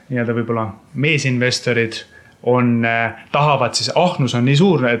nii-öelda võib-olla meesinvestorid tahavad siis, ahnus on nii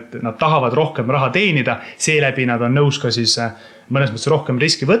suur, et nad tahavad rohkem raha teenida, seeläbi nad on nõus ka siis mõnes mõttes rohkem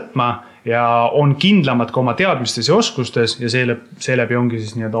riski võtma ja on kindlamad ka oma teadmistes ja oskustes ja seeläbi ongi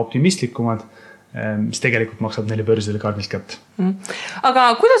siis nii-öelda optimistlikumad, mis tegelikult maksab neile börsile karmilt kätt.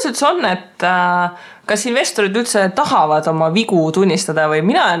 Aga kuidas üldse on, et kas investorid üldse tahavad oma vigu tunnistada või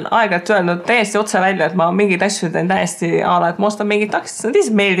mina olen aeg-ajalt öelnud täiesti otse välja, et ma mingeid asju teen täiesti ala, et ma ostan mingid taksid, nad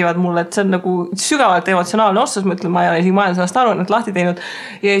lihtsalt meeldivad mulle, et see on nagu sügavalt emotsionaalne ostus, ma ütlen, ma ei ole isegi majandusest aru, et lahti teinud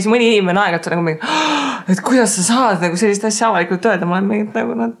ja siis mõni inimene aeg-ajalt on nagu mingi, et kuidas sa saad nagu sellist asja avalikult öelda, ma olen mingid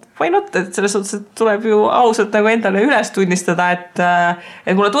nagu why not, et selles suhtes, et tuleb ju ausalt nagu endale üles tunnistada, et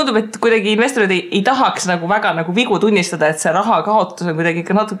mulle tundub, et kuidagi investorid ei tahaks nagu väga nagu vigu tunnistada, et see raha kaotus on kuidagi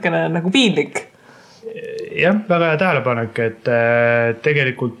ikka natukene nagu piinlik. Jah, väga hea tähelepanek, et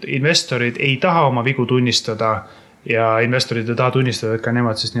tegelikult investorid ei taha oma vigu tunnistada ja investorid ei taha tunnistada, et ka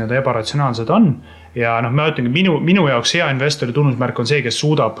nemad siis nii-öelda ebaratsionaalsed on. Ja ma ütlengi, minu jaoks hea investori tunnusmärk on see, kes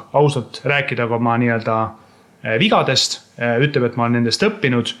suudab ausalt rääkida ka oma nii-öelda vigadest, ütleb, et ma olen nendest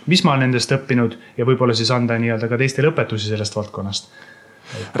õppinud, mis ma olen nendest õppinud ja võib-olla siis anda nii-öelda ka teiste lõpetusi sellest valdkonnast.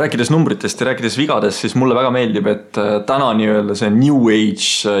 Rääkides numbritest ja rääkides vigadest, siis mulle väga meeldib, et täna nii-öelda see New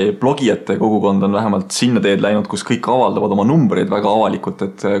Age blogijate kogukond on vähemalt sinna teed läinud, kus kõik avaldavad oma numbreid väga avalikult,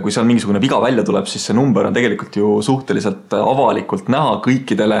 et kui seal mingisugune viga välja tuleb, siis see number on tegelikult ju suhteliselt avalikult näha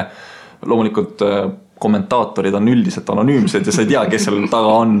kõikidele. Loomulikult kommentaatorid on üldiselt anonüümsed ja sa ei tea, kes seal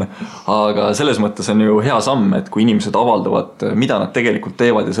taga on, aga selles mõttes on ju hea samm, et kui inimesed avaldavad, mida nad tegelikult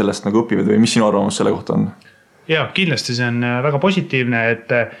teevad ja sellest nagu õpivad või mis sinu arvamus selle kohta on? Ja, kindlasti see on väga positiivne,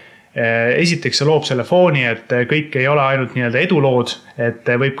 et esiteks see loob selle fooni, et kõik ei ole ainult nii-öelda edulood, et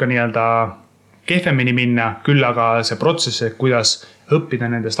võib ka nii-öelda kehvemini minna, küll aga see protsess, et kuidas õppida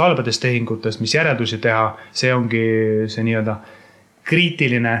nendest halbadest tehingutest, mis järeldusi teha, see ongi see nii-öelda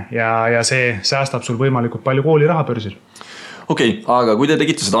kriitiline ja see säästab sul võimalikult palju kooliraha börsil. Okei, aga kui te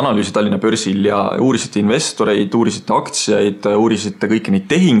tegite seda analüüsi Tallinna börsil ja uurisite investoreid, uurisite aktsiaid, uurisite kõiki neid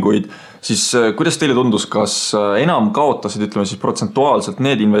tehinguid, siis kuidas teile tundus, kas enam kaotasid, ütleme siis protsentuaalselt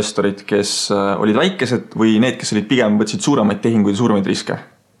need investorid, kes olid väikesed või need, kes olid pigem võtsid suuremaid tehinguid ja suuremaid riske?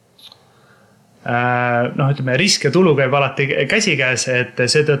 Ütleme, risk ja tulu käib alati käsikäes, et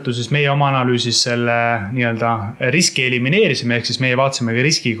seetõttu siis meie oma analüüsis selle nii-öelda riski elimineerisime, ehk siis meie vaatasime ka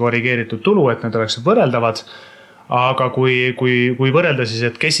riski korrigeeritud tulu, et need oleks võrreldavad. Aga kui võrrelda siis,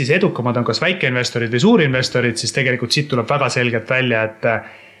 et kes siis edukamad on, kas väikeinvestorid või suurinvestorid, siis tegelikult siit tuleb väga selgelt välja, et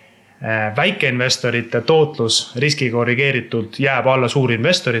väikeinvestorite tootlus riski korrigeeritult jääb alla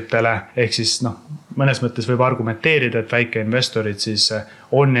suurinvestoritele, ehk siis mõnes mõttes võib argumenteerida, et väikeinvestorid siis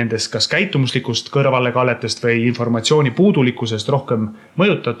on nendest kas käitumuslikust kõrvalekalletest või informatsiooni puudulikkusest rohkem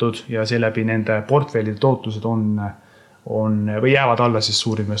mõjutatud ja seeläbi nende portfellide tootlused on või jäävad alla siis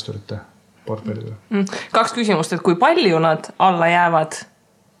suurinvestorite portfellidele. 2 küsimust, et kui palju nad alla jäävad?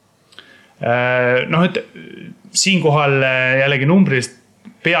 Et siinkohal jällegi numbrist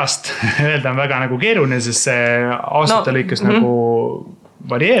peast öelda on väga nagu keeruline, sest see aastate lõikes nagu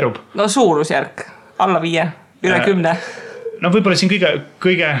varieerub. Suurusjärk, alla 5, üle 10. Võib-olla siin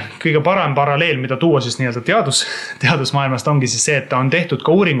kõige parem paralleel, mida tuua siis nii-öelda teadusmaailmast ongi siis see, et on tehtud ka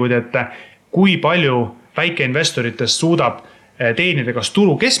uuringuid, et kui palju väikeinvestoritest suudab teenida kas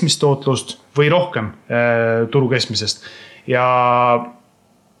turu keskmist tootlust või rohkem turu keskmisest. Ja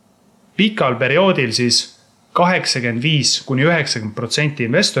pikal perioodil siis 85–90%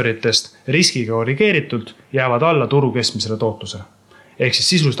 investoritest riskiga korrigeeritult jäävad alla turu keskmisele tootlusele. Ehk siis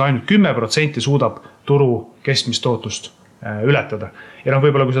sisuliselt ainult 10% suudab turu keskmist tootlust ületada. Ja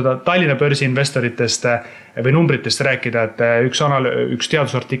võib-olla kui seda Tallinna börsi investoritest või numbritest rääkida, et üks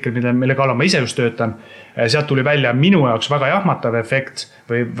teadusartikkel, mille kallal ma ise just töötan, sealt tuli välja minu jaoks väga jahmatav efekt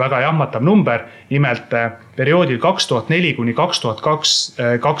või väga jahmatav number, nimelt perioodil 2004 kuni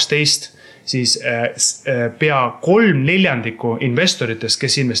 2012 siis pea 3/4 investoritest,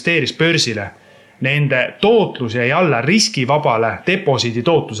 kes investeeris börsile, nende tootlus jäi alla riskivabale deposiidi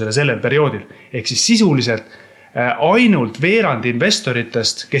tootlusele sellel perioodil. Ehk siis sisuliselt ainult veerand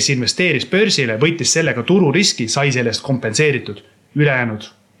investoritest, kes investeeris börsile, võttis sellega tururiski, sai sellest kompenseeritud. Ülejäänud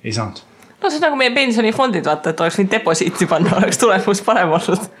ei saanud. No see on nagu meie pensionifondid, vaata, et oleks võinud deposiiti panna, oleks tulemus parem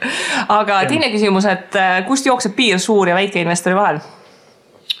olnud. Aga teine küsimus, et kust jookseb piir suur ja väike investori vahel?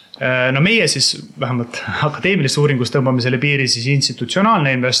 No meie siis vähemalt akadeemilist uuringust tõmbame selle piiri siis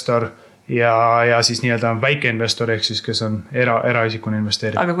institutsionaalne investor ja siis nii-öelda väike investor, ehk siis kes on eraisikuna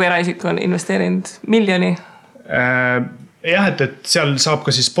investeerinud. Aga kui eraisik on investeerinud miljoni? Jah, et seal saab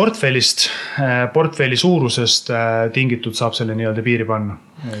ka siis portfelli suurusest tingitud saab selle nii-öelda piiri panna.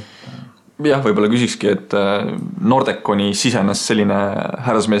 Jah, võib-olla küsikski, et Nordeconi sisenes selline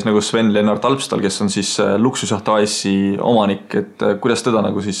härrasmees nagu Sven Lennart Alpstal, kes on siis Luksusjaht AS-i omanik, et kuidas teda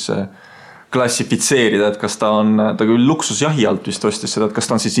nagu siis klassifitseerida, et kas ta küll luksusjahi alt vist ostis seda, et kas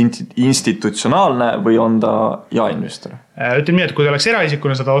ta on siis institutsionaalne või on ta jaeinvestor? Ütleme nii, et kui ta oleks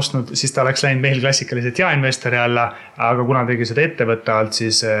eraisikuna seda ostnud, siis ta oleks läinud meil klassikaliselt jaeinvestori alla, aga kuna tegi seda ettevõtte alt,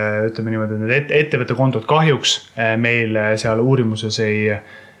 siis ütleme niimoodi, et ettevõtte kontot kahjuks meil seal uurimuses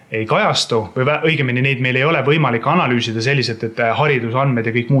ei kajastu või õigemini neid meil ei ole võimalik analüüsida selliselt, et haridusandmed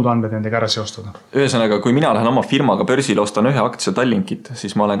ja kõik muud andmed nendega ära seostada. Ühesõnaga, kui mina lähen oma firmaga börsile, ostan ühe aktsia Tallinkit,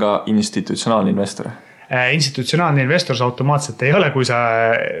 siis ma olen ka institutsionaalne investor. Institutsionaalne investor sa automaatselt ei ole, kui sa,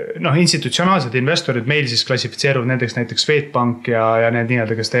 institutsionaalsed investorid meil siis klassifitseeruvad näiteks Swedbank ja need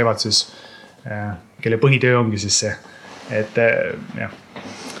nii-öelda, kes teevad siis, kelle põhitöö ongi siis see, et jah.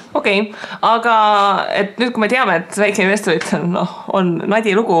 Okei, aga et nüüd, kui me teame, et väike investorid on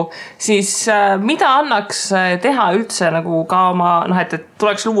nadi lugu, siis mida annaks teha üldse nagu ka oma, et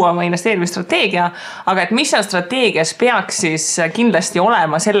tuleks luua oma investeerimisstrateegia, aga et mis on strateegias peaks siis kindlasti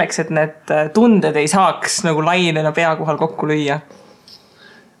olema selleks, et need tunded ei saaks nagu lainena pea kohal kokku lüüa?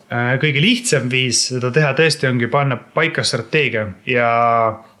 Kõige lihtsam viis seda teha tõesti ongi panna paika strateegia ja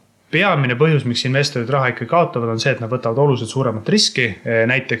peamine põhjus, miks investorid raha ikka kaotavad, on see, et nad võtavad oluliselt suuremat riski,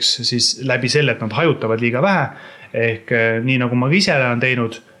 näiteks siis läbi selle, et nad hajutavad liiga vähe, ehk nii nagu ma ise olen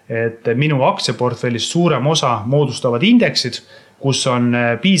teinud, et minu aktsiaportfellis suurem osa moodustavad indeksid, kus on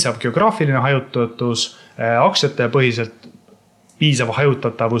piisav geograafiline hajutatus, aktsiate põhiselt piisav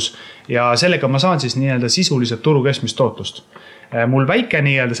hajutatavus ja sellega ma saan siis nii-öelda sisuliselt turu keskmist tootlust. Mul väike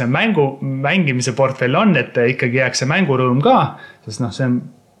nii-öelda see mängimise portfell on, et ikkagi jääks see mängurõõm ka, sest see on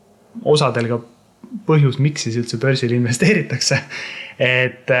osadel ka põhjus, miks siis üldse börsil investeeritakse,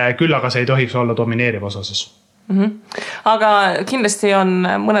 et küll aga see ei tohiks olla domineeriv osases. Aga kindlasti on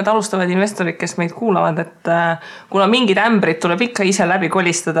mõned alustavad investorid, kes meid kuulavad, et kuna mingid ämbrid tuleb ikka ise läbi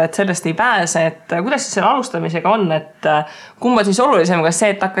kolistada, et sellest ei pääse, et kuidas siis selle alustamisega on, et kumb on siis olulisem, kas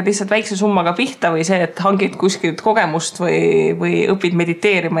see, et hakkad lihtsalt väikse summaga pihta või see, et hangid kuskilt kogemust või õpid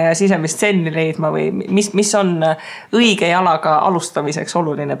mediteerima ja sisemist tsenni leidma või mis on õige jalaga alustamiseks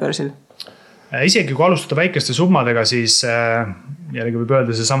oluline börsil? Isegi kui alustada väikeste summadega, siis jällegi võib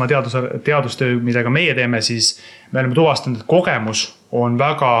öelda see sama teadustöö, mida ka meie teeme, siis me oleme tuvastanud, et kogemus on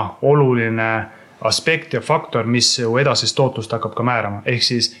väga oluline aspekt ja faktor, mis ju edasist tootlust hakkab ka määrama. Ehk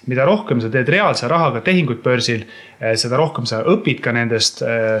siis, mida rohkem sa teed reaalse rahaga tehingut börsil, seda rohkem sa õpid ka nendest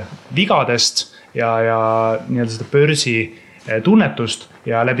vigadest ja nii-öelda seda börsi tunnetust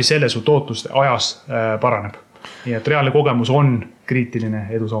ja läbi selle su tootlust ajas paraneb. Nii et reaalne kogemus on kriitiline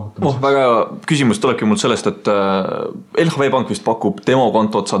edu saavutamiseks. Väga küsimus tulebki mul sellest, et LHV Pank vist pakub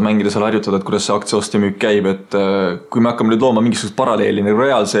demokontot, saad mängida seal harjutada, et kuidas see aktsia ost ja müük käib, et kui me hakkame nüüd looma mingisugust paralleeli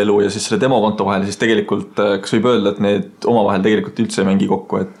reaalse elu ja siis selle demokonto vahel, siis tegelikult kas võib öelda, et need omavahel tegelikult üldse ei mängi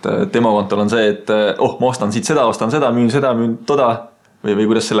kokku, et demokontol on see, et ma ostan siit seda, müün toda või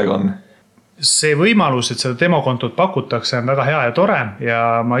kuidas sellega on? See võimalus, et seda demokontot pakutakse, on väga hea ja tore ja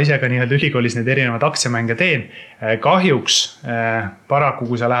ma ise ka nii-öelda ülikoolis need erinevad aktsiamänge teen. Kahjuks paraku,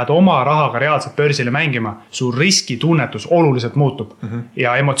 kui sa lähed oma rahaga reaalselt börsile mängima, su riskitunnetus oluliselt muutub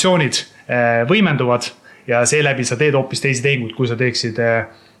ja emotsioonid võimenduvad ja seeläbi sa teed hoopis teisi tehinguid, kui sa teeksid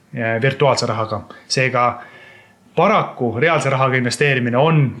virtuaalse rahaga. Seega paraku reaalse rahaga investeerimine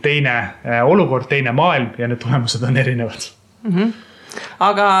on teine olukord, teine maailm ja need tulemused on erinevad.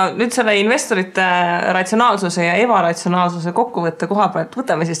 Aga nüüd selle investorite ratsionaalsuse ja ebaratsionaalsuse kokkuvõtte koha pealt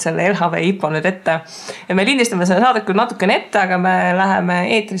võtame siis selle LHV IPO nüüd ette. Ja me lindistame selle saadet küll natukene ette, aga me läheme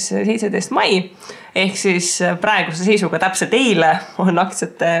eetrisse 17. mai. ehk siis praeguse seisuga täpselt eile on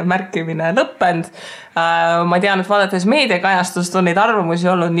aktsiate märkimine lõppenud. Ma tean, et vaadates meediakajastust on neid arvamusi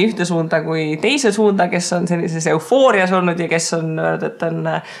olnud nii ühte suunda kui teise suunda, kes on sellises eufoorias olnud ja kes on öelnud, et on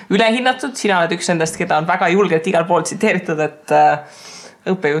ülehinnatud. Sina oled üks nendest, keda on väga julgelt igal pool tsiteeritud, et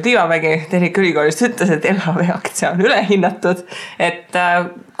õppejõud Liivamägi Tehnikaülikoolist ütles, et LHV aktsia on ülehinnatud. Et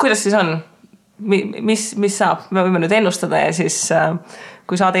kuidas siis on? Mis saab? Me võime nüüd ennustada ja siis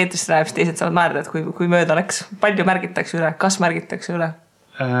kui saad eetrist läheb, siis teised saavad määrda, et kui mööda oleks, palju märgitakse üle, kas märgitakse üle?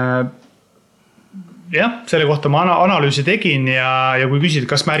 Jah, selle kohta ma analüüsi tegin ja kui küsid,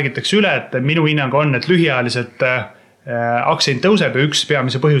 kas märgitakse üle, et minu hinnang on, et lühiajaliselt aktsiahind tõuseb ja üks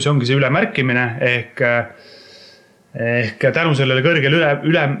peamise põhjus ongi see ülemärkimine ehk tänu sellele kõrgele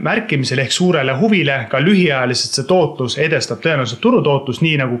ülemärkimisele ehk suurele huvile ka lühiajaliselt see tootlus edestab tõenäoliselt turutootlus,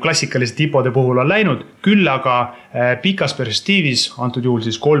 nii nagu klassikaliste tipode puhul on läinud, küll aga pikas perspektiivis, antud juhul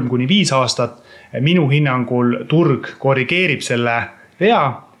siis 3-5 aastat, minu hinnangul turg korrigeerib selle vea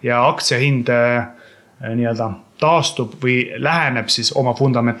ja aktsiahind nii-öelda taastub või läheneb siis oma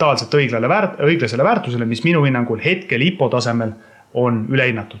fundamentaalselt õiglasele väärtusele, mis minu hinnangul hetkel IPO tasemel on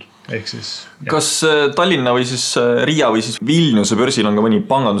ülehinnatud. Ehk siis, kas Tallinna või siis Riia või siis Vilniuse börsil on ka mõni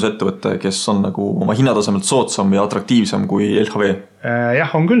pangandusettevõte, kes on nagu oma hinnatasemelt soodsam ja atraktiivsam kui LHV?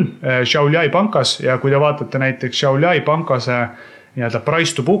 Jah, on küll. Šiauliai pankas ja kui te vaatate näiteks Šiauliai pankase nii-öelda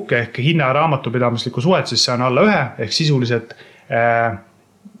price to book ehk hinna raamatupidamislikku suhet, siis see on alla 1 ehk sisuliselt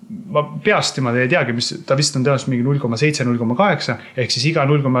ma peast niimoodi ei teagi, mis ta vist on tõenäoliselt mingi 0,7, 0,8 ehk siis iga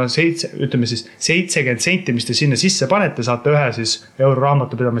 0,7, ütleme siis 70 senti, mis te sinna sisse panete, saate ühe siis euro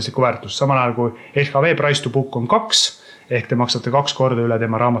raamatupidamislikku väärtust. Samal ajal kui LHV price to book on 2 ehk te maksate 2 korda üle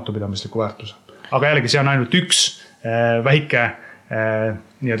tema raamatupidamislikku väärtuse. Aga jällegi see on ainult üks väike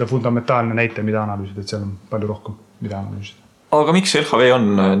nii-öelda fundamentaalne näite, mida analüüsida, et seal on palju rohkem, mida analüüsida. Aga miks LHV on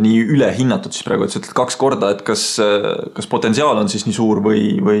nii ülehinnatud siis praegu, et sa ütled 2 korda, et kas potentsiaal on siis nii suur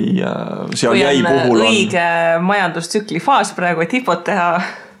või seal jäi puhul on õige majandustsükli faas praegu, et hipot teha?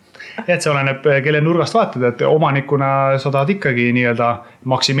 Et see oleneb, kelle nurgast vaatad, et omanikuna sa tahad ikkagi nii-öelda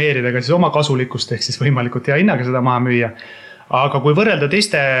maksimeerida ka siis oma kasulikkust ehk siis võimalikult hea hinnaga seda maha müüa. Aga kui võrrelda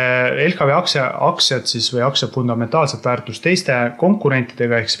teiste LHV aktsiad siis või aktsiad fundamentaalset väärtust teiste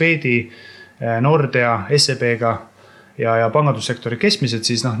konkurentidega ehk Swedi, Nordea, SEB-ga ja pangandussektori keskmised,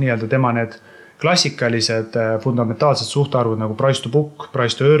 siis nii-öelda tema need klassikalised fundamentaalsed suhtarvud nagu price to book,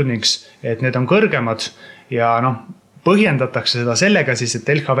 price to earnings, et need on kõrgemad ja põhjendatakse seda sellega siis, et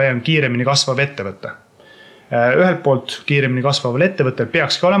LHV on kiiremini kasvav ettevõte. Ühelt poolt kiiremini kasvaval ettevõttel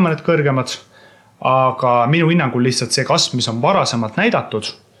peakski olema need kõrgemad, aga minu hinnangul lihtsalt see kasv, mis on varasemalt näidatud,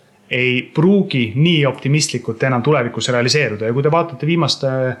 ei pruugi nii optimistlikult enam tulevikus realiseeruda. Ja kui te vaatate viimaste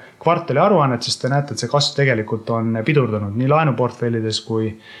kvartali aruannet, siis te näete, et see kasv tegelikult on pidurdanud nii laenuportfellides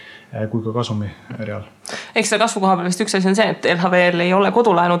kui ka kasumi real. Eks see kasvu koha peal vist üks asi on see, et LHV-l ei ole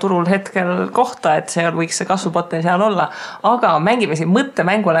kodulaenuturul hetkel kohta, et see võiks see kasvupotentsiaal olla. Aga mängime siin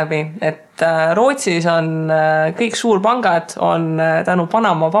mõttemängu läbi, et Rootsis on kõik suurpangad on tänu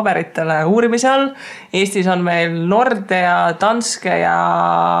Panama paberitele uurimise all. Eestis on meil Nordea, Danske ja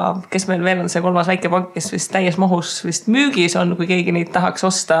kes meil veel on see 3. väike pank, kes vist täies mahus vist müügis on, kui keegi neid tahaks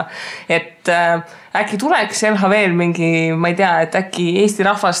osta. Et äkki tuleks LHV-l mingi, ma ei tea, et äkki Eesti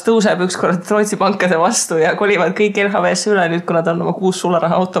rahvas tõuseb ükskord Rootsi pankade vastu ja kolivad kõik LHV-sse üle nüüd, kui nad on oma 6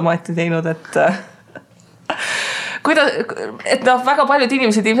 sularaha automaati teinud, et väga paljud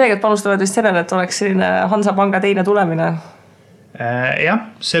inimesed ilmselgelt panustavad vist sellele, et oleks selline Hansapanga teine tulemine. Jah,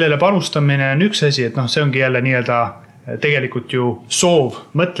 sellele panustamine on üks asi, et see ongi jälle nii-öelda tegelikult ju soov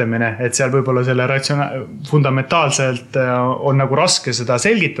mõtlemine, et seal võib-olla selle fundamentaalselt on nagu raske seda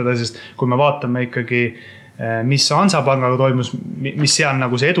selgitada, sest kui me vaatame ikkagi, mis Hansapangaga toimus, mis seal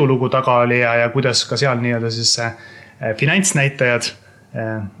nagu see edulugu taga oli ja kuidas ka seal nii-öelda siis finantsnäitajad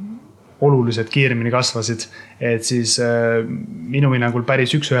oluliselt kiiremini kasvasid, et siis minu hinnangul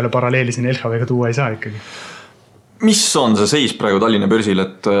päris üks-ühele paralleeli siin LHV-ga tuua ei saa ikkagi. Mis on see seis praegu Tallinna börsil,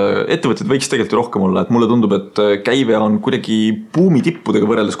 et ettevõtted võiks tegelikult rohkem olla, et mulle tundub, et käive on kuidagi buumi tippudega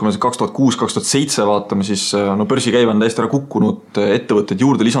võrreldes, kui me 2006-2007 vaatame, siis börsikäive on täiesti ära kukkunud, ettevõtted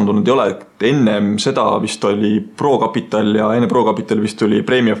juurde lisandunud ei ole, et ennem seda vist oli ProCapital ja enne ProCapital vist oli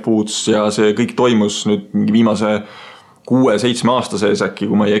Premia Foods ja see kõik toimus nüüd mingi viimase 6-7 aasta sees äkki,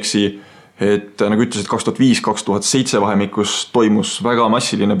 kui ma ei eksi, et nagu ütlesid, 2005-2007 vahemikus toimus väga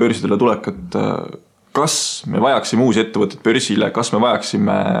massiline börsidele tulek, et kas me vajaksime uusi ettevõtteid börsile, kas me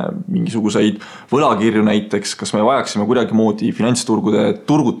vajaksime mingisuguseid võlakirju näiteks, kas me vajaksime kuidagi moodi finantsturgude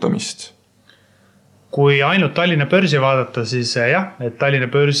turgutamist? kui ainult Tallinna börsi vaadata, siis jah, et Tallinna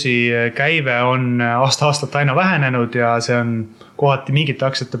börsi käive on aasta-aastalt aina vähenenud ja see on kohati mingite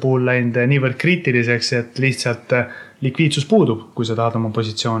aktsiate puhul läinud niivõrd kriitiliseks, et lihtsalt likviidsus puudub, kui sa tahad oma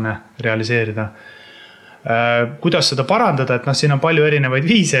positsioone realiseerida. Kuidas seda parandada, et siin on palju erinevaid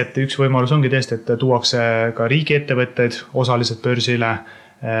viise, et üks võimalus ongi tõesti, et tuuakse ka riigiettevõtteid osaliselt börsile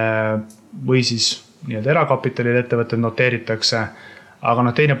või siis erakapitalil ettevõtted noteeritakse.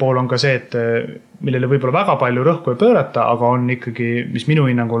 Aga teine pool on ka see, et millele võib-olla väga palju rõhku ei pöörata, aga on ikkagi, mis minu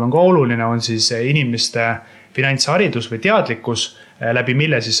hinnangul on ka oluline, on siis inimeste finantsharidus või teadlikkus, läbi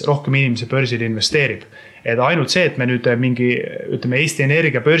mille siis rohkem inimese börsil investeerib. Et ainult see, et me nüüd mingi, ütleme, Eesti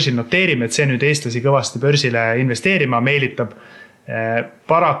Energia börsil noteerime, et see nüüd eestlasi kõvasti börsile investeerima meelitab,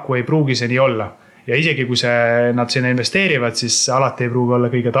 paraku ei pruugi see nii olla. Ja isegi kui nad sinna investeerivad, siis alati ei pruugi olla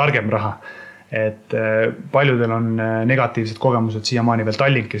kõige targem raha. Et paljudel on negatiivsed kogemused siiamaani veel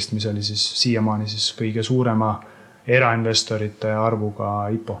Tallinkist, mis oli siis siiamaani siis kõige suurema erainvestorite arvuga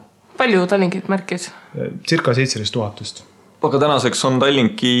IPO. Palju Tallinkit märkis? Circa 17 000. Aga tänaseks on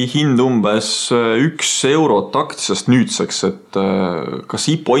Tallinki hind umbes 1 eurot aktsiast nüüdseks, et kas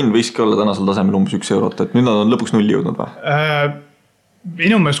IPO hind võiski olla tänasel tasemel umbes 1 eurot, et nüüd nad on lõpuks nulli jõudnud või?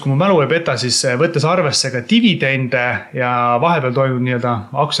 Minu meelest, kui mu mälu ei peta, siis võttes arvesse ka dividende ja vahepeal toimub nii-öelda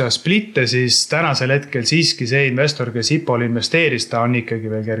aktsia splitte, siis tänasel hetkel siiski see investor, kes IPO-l investeeris, ta on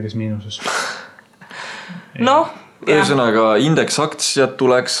ikkagi veel kerges miinuses. Ühesõnaga, indeksaktsiad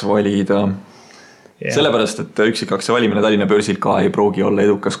tuleks valida. Sellepärast, et üksikaktsia valimine Tallinna börsil ka ei pruugi olla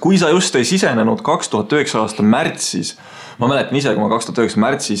edukas. Kui sa just ei sisenenud 2009 aasta märtsis, ma mäletan ise, kui ma 2009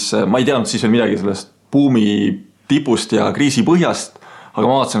 märtsis, ma ei teadnud siis veel midagi sellest buumi tipust ja kriisi põhjast, aga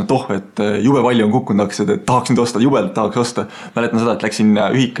ma vaatasin, et jube palju on kukkunud aktsiad, et tahaks nüüd osta, jubelt tahaks osta. Mäletan seda, et läksin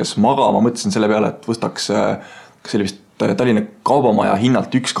ühikas magama, mõtlesin selle peale, et võstaks sellist Tallinna kaubamaja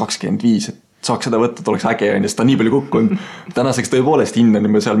hinnalt 1,25, et saaks seda võtta, et oleks äge, sest ta nii palju kukkunud. Tänaseks tõepoolest hind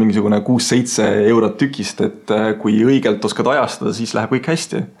on seal mingisugune 6-7 eurot tükist, et kui õigelt oskad ajastada, siis läheb kõik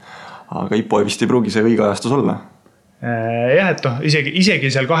hästi. Aga IPO vist ei pruugi see õige ajastus olla. Jah, et isegi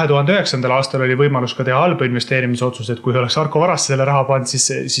seal 2009. aastal oli võimalus ka teha halba investeerimisotsus, et kui oleks Arko Varasse selle raha pand,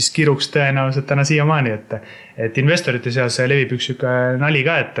 siis kiruks tõenäoliselt täna siiamaani, et investorite seas levib üks nali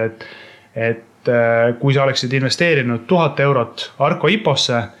ka, et kui sa oleksid investeerinud 1000 eurot Arko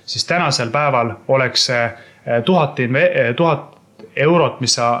IPO-sse, siis tänasel päeval oleks 1000 eurot,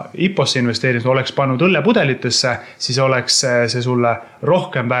 mis sa IPO-sse investeerinud, oleks pannud õllepudelitesse, siis oleks see sulle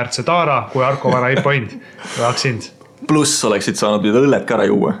rohkem väärt see taara kui Arko Vara IPO hind või aktsihind. Pluss oleksid saanud mida õlled ka ära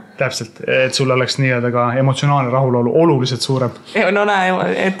juua. Täpselt, et sul oleks nii-öelda ka emotsionaalne rahulolu oluliselt suurem. No näe,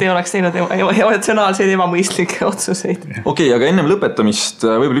 et ei oleks teinud emotsionaalseid ebamõistlikke otsuseid. Okei, aga ennem lõpetamist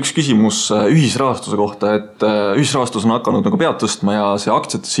võib-olla üks küsimus ühisrahastuse kohta, et ühisrahastus on hakanud nagu pead tõstma ja see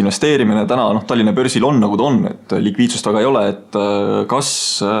aktsiatesse investeerimine täna Tallinna börsil on nagu ta on, et likviidsust aga ei ole, et kas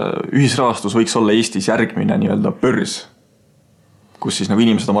ühisrahastus võiks olla Eestis järgmine nii-öelda börs? Kus siis nagu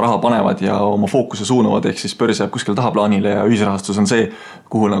inimesed oma raha panevad ja oma fookuse suunavad, ehk siis börs jääb kuskil tahaplaanile ja ühisrahastus on see,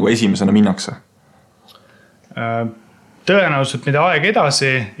 kuhu nagu esimesena minnakse? Tõenäoliselt mida aeg edasi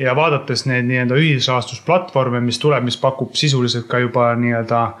ja vaadates need nii-öelda ühisrahastusplatvorme, mis tuleb, mis pakub sisuliselt ka juba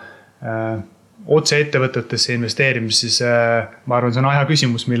nii-öelda otse ettevõtetesse investeerimist, siis ma arvan, see on aja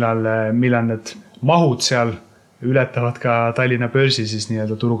küsimus, millal need mahud seal ületavad ka Tallinna börsi siis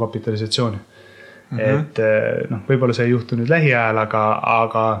nii-öelda turukapitalisatsiooni. Et võib-olla see ei juhtu nüüd lähiajal,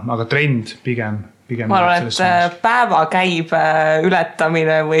 aga trend pigem. Ma arvan, et päeva käib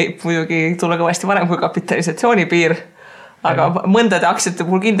ületamine või muidugi tulla kõvasti varem kui kapitalisatsiooni piir, aga mõndade aktsiate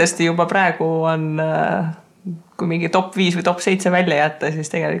puhul kindlasti juba praegu on, kui mingi top 5 või top 7 välja jätta,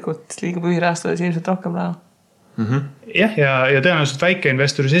 siis tegelikult liigub ühirahastades ilmselt rohkem raha. Jah, ja tõenäoliselt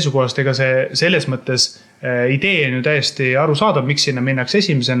väikeinvestori seisukohast, ega see selles mõttes idee on ju täiesti aru saada, miks sinna minnakse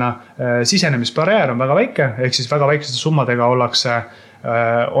esimesena. Sisenemisbarjäär on väga väike, ehk siis väga väiksete summadega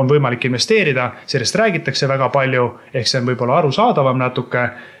on võimalik investeerida, sellest räägitakse väga palju, ehk see on võib-olla aru saadavam natuke.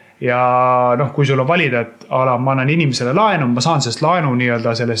 Ja kui sul on valida, et ma annan inimesele laenu, ma saan sellest laenu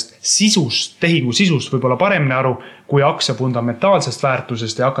nii-öelda sellest sisust, tehingu sisust võib-olla paremini aru, kui aktsia fundamentaalsest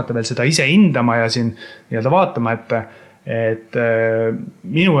väärtusest ja hakata veel seda ise hindama ja siin nii-öelda vaatama, et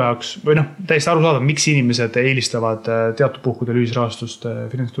minu jaoks, või täiesti aru saada, miks inimesed eelistavad teatud puhkudel ühisrahastust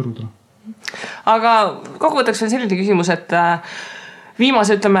finantsturgudele. Aga kokkuvõtteks veel selline küsimus, et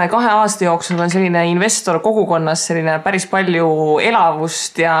viimase, ütleme, 2 aasta jooksul on selline investor kogukonnas selline päris palju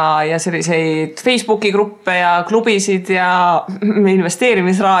elavust ja selliseid Facebooki gruppe ja klubisid ja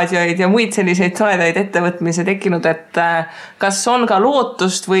investeerimisraadioid ja muid selliseid toredaid ettevõtmisi tekkinud, et kas on ka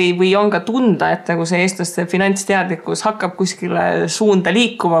lootust või on ka tunda, et nagu see eestlaste finantsteadlikkus hakkab kuskile suunda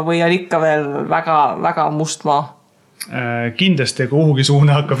liikuma või on ikka veel väga must maa? Kindlasti kuhugi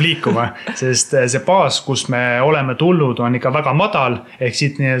suuna hakkab liikuma, sest see baas, kus me oleme tulnud, on ikka väga madal, ehk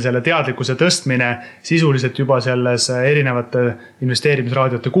siit selle teadlikkuse tõstmine sisuliselt juba selles erinevate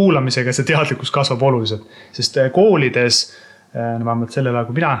investeerimisraadiote kuulamisega see teadlikkus kasvab oluliselt. Sest koolides, vähemalt sellel ajal,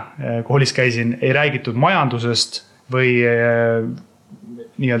 kui mina koolis käisin, ei räägitud majandusest või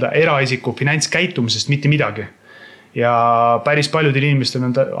nii-öelda eraisiku finantskäitumisest mitte midagi. Ja päris paljudel inimestel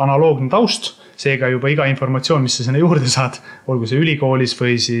on analoogne taust, seega juba iga informatsioon, mis sa sinna juurde saad, olgu see ülikoolis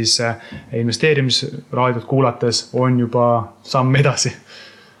või siis investeerimisraadiot kuulates, on juba samm edasi.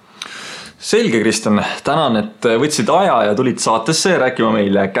 Selge, Kristjan. Tänan, et võtsid aja ja tulid saatesse rääkima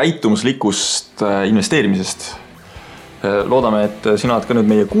meile käitumuslikust investeerimisest. Loodame, et sina oled ka nüüd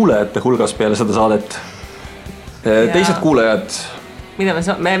meie kuulajate hulgas peale seda saadet. Teised kuulajad...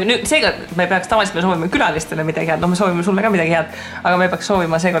 Seega me peaks tavaliselt me soovime külalistele midagi head, me soovime sulle ka midagi head, aga me peaks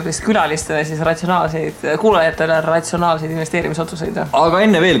soovima seekord vist külalistele siis kuulajatele ratsionaalseid investeerimisotsuseid. Aga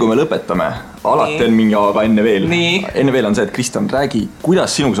enne veel, kui me lõpetame, alati on mingi aga enne veel. Enne veel on see, et Kristjan, räägi,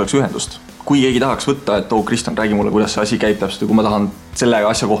 kuidas sinuga saaks ühendust? Kui keegi tahaks võtta, et Kristjan, räägi mulle, kuidas see asi käib täpselt, kui ma tahan selle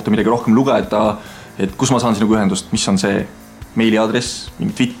asja kohta midagi rohkem lugeda, et kus ma saan sinuga ühendust, mis on see meiliadress,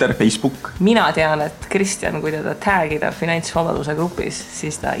 Twitter, Facebook. Mina tean, et Kristjan, kui teda tagida finantsvabaduse grupis,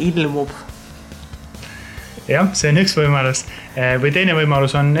 siis ta ilmub. Jah, see on üks võimalus. Või teine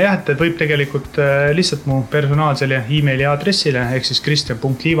võimalus on, et võib tegelikult lihtsalt mu personaalsele e-maili aadressile, ehk siis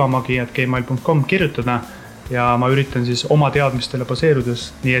kristjan.liivamagi@gmail.com kirjutada ja ma üritan siis oma teadmistele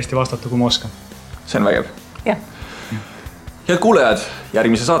baseerudes nii hästi vastata, kui ma oskan. See on vägev. Jah. Head kuulajad,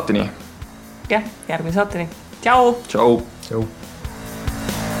 järgmise saateni. Jah, järgmise saateni. Tšau! Tšau! Tšau!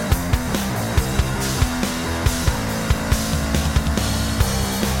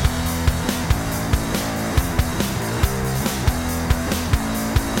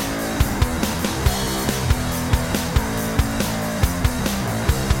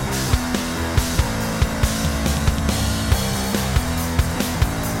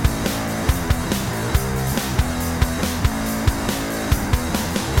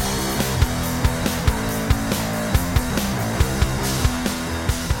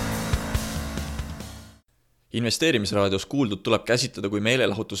 Investeerimisraadios kuuldud tuleb käsitleda kui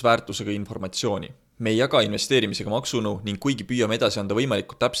meelelahutusväärtusega informatsiooni. Me ei jaga investeerimisega maksunu ning kuigi püüame edasi anda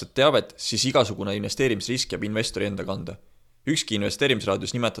võimalikult täpset teavet, siis igasugune investeerimisrisk jääb investori enda kanda. Ükski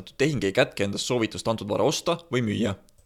investeerimisraadios nimetatud tehing ei kätke endast soovitust antud vara osta või müüa.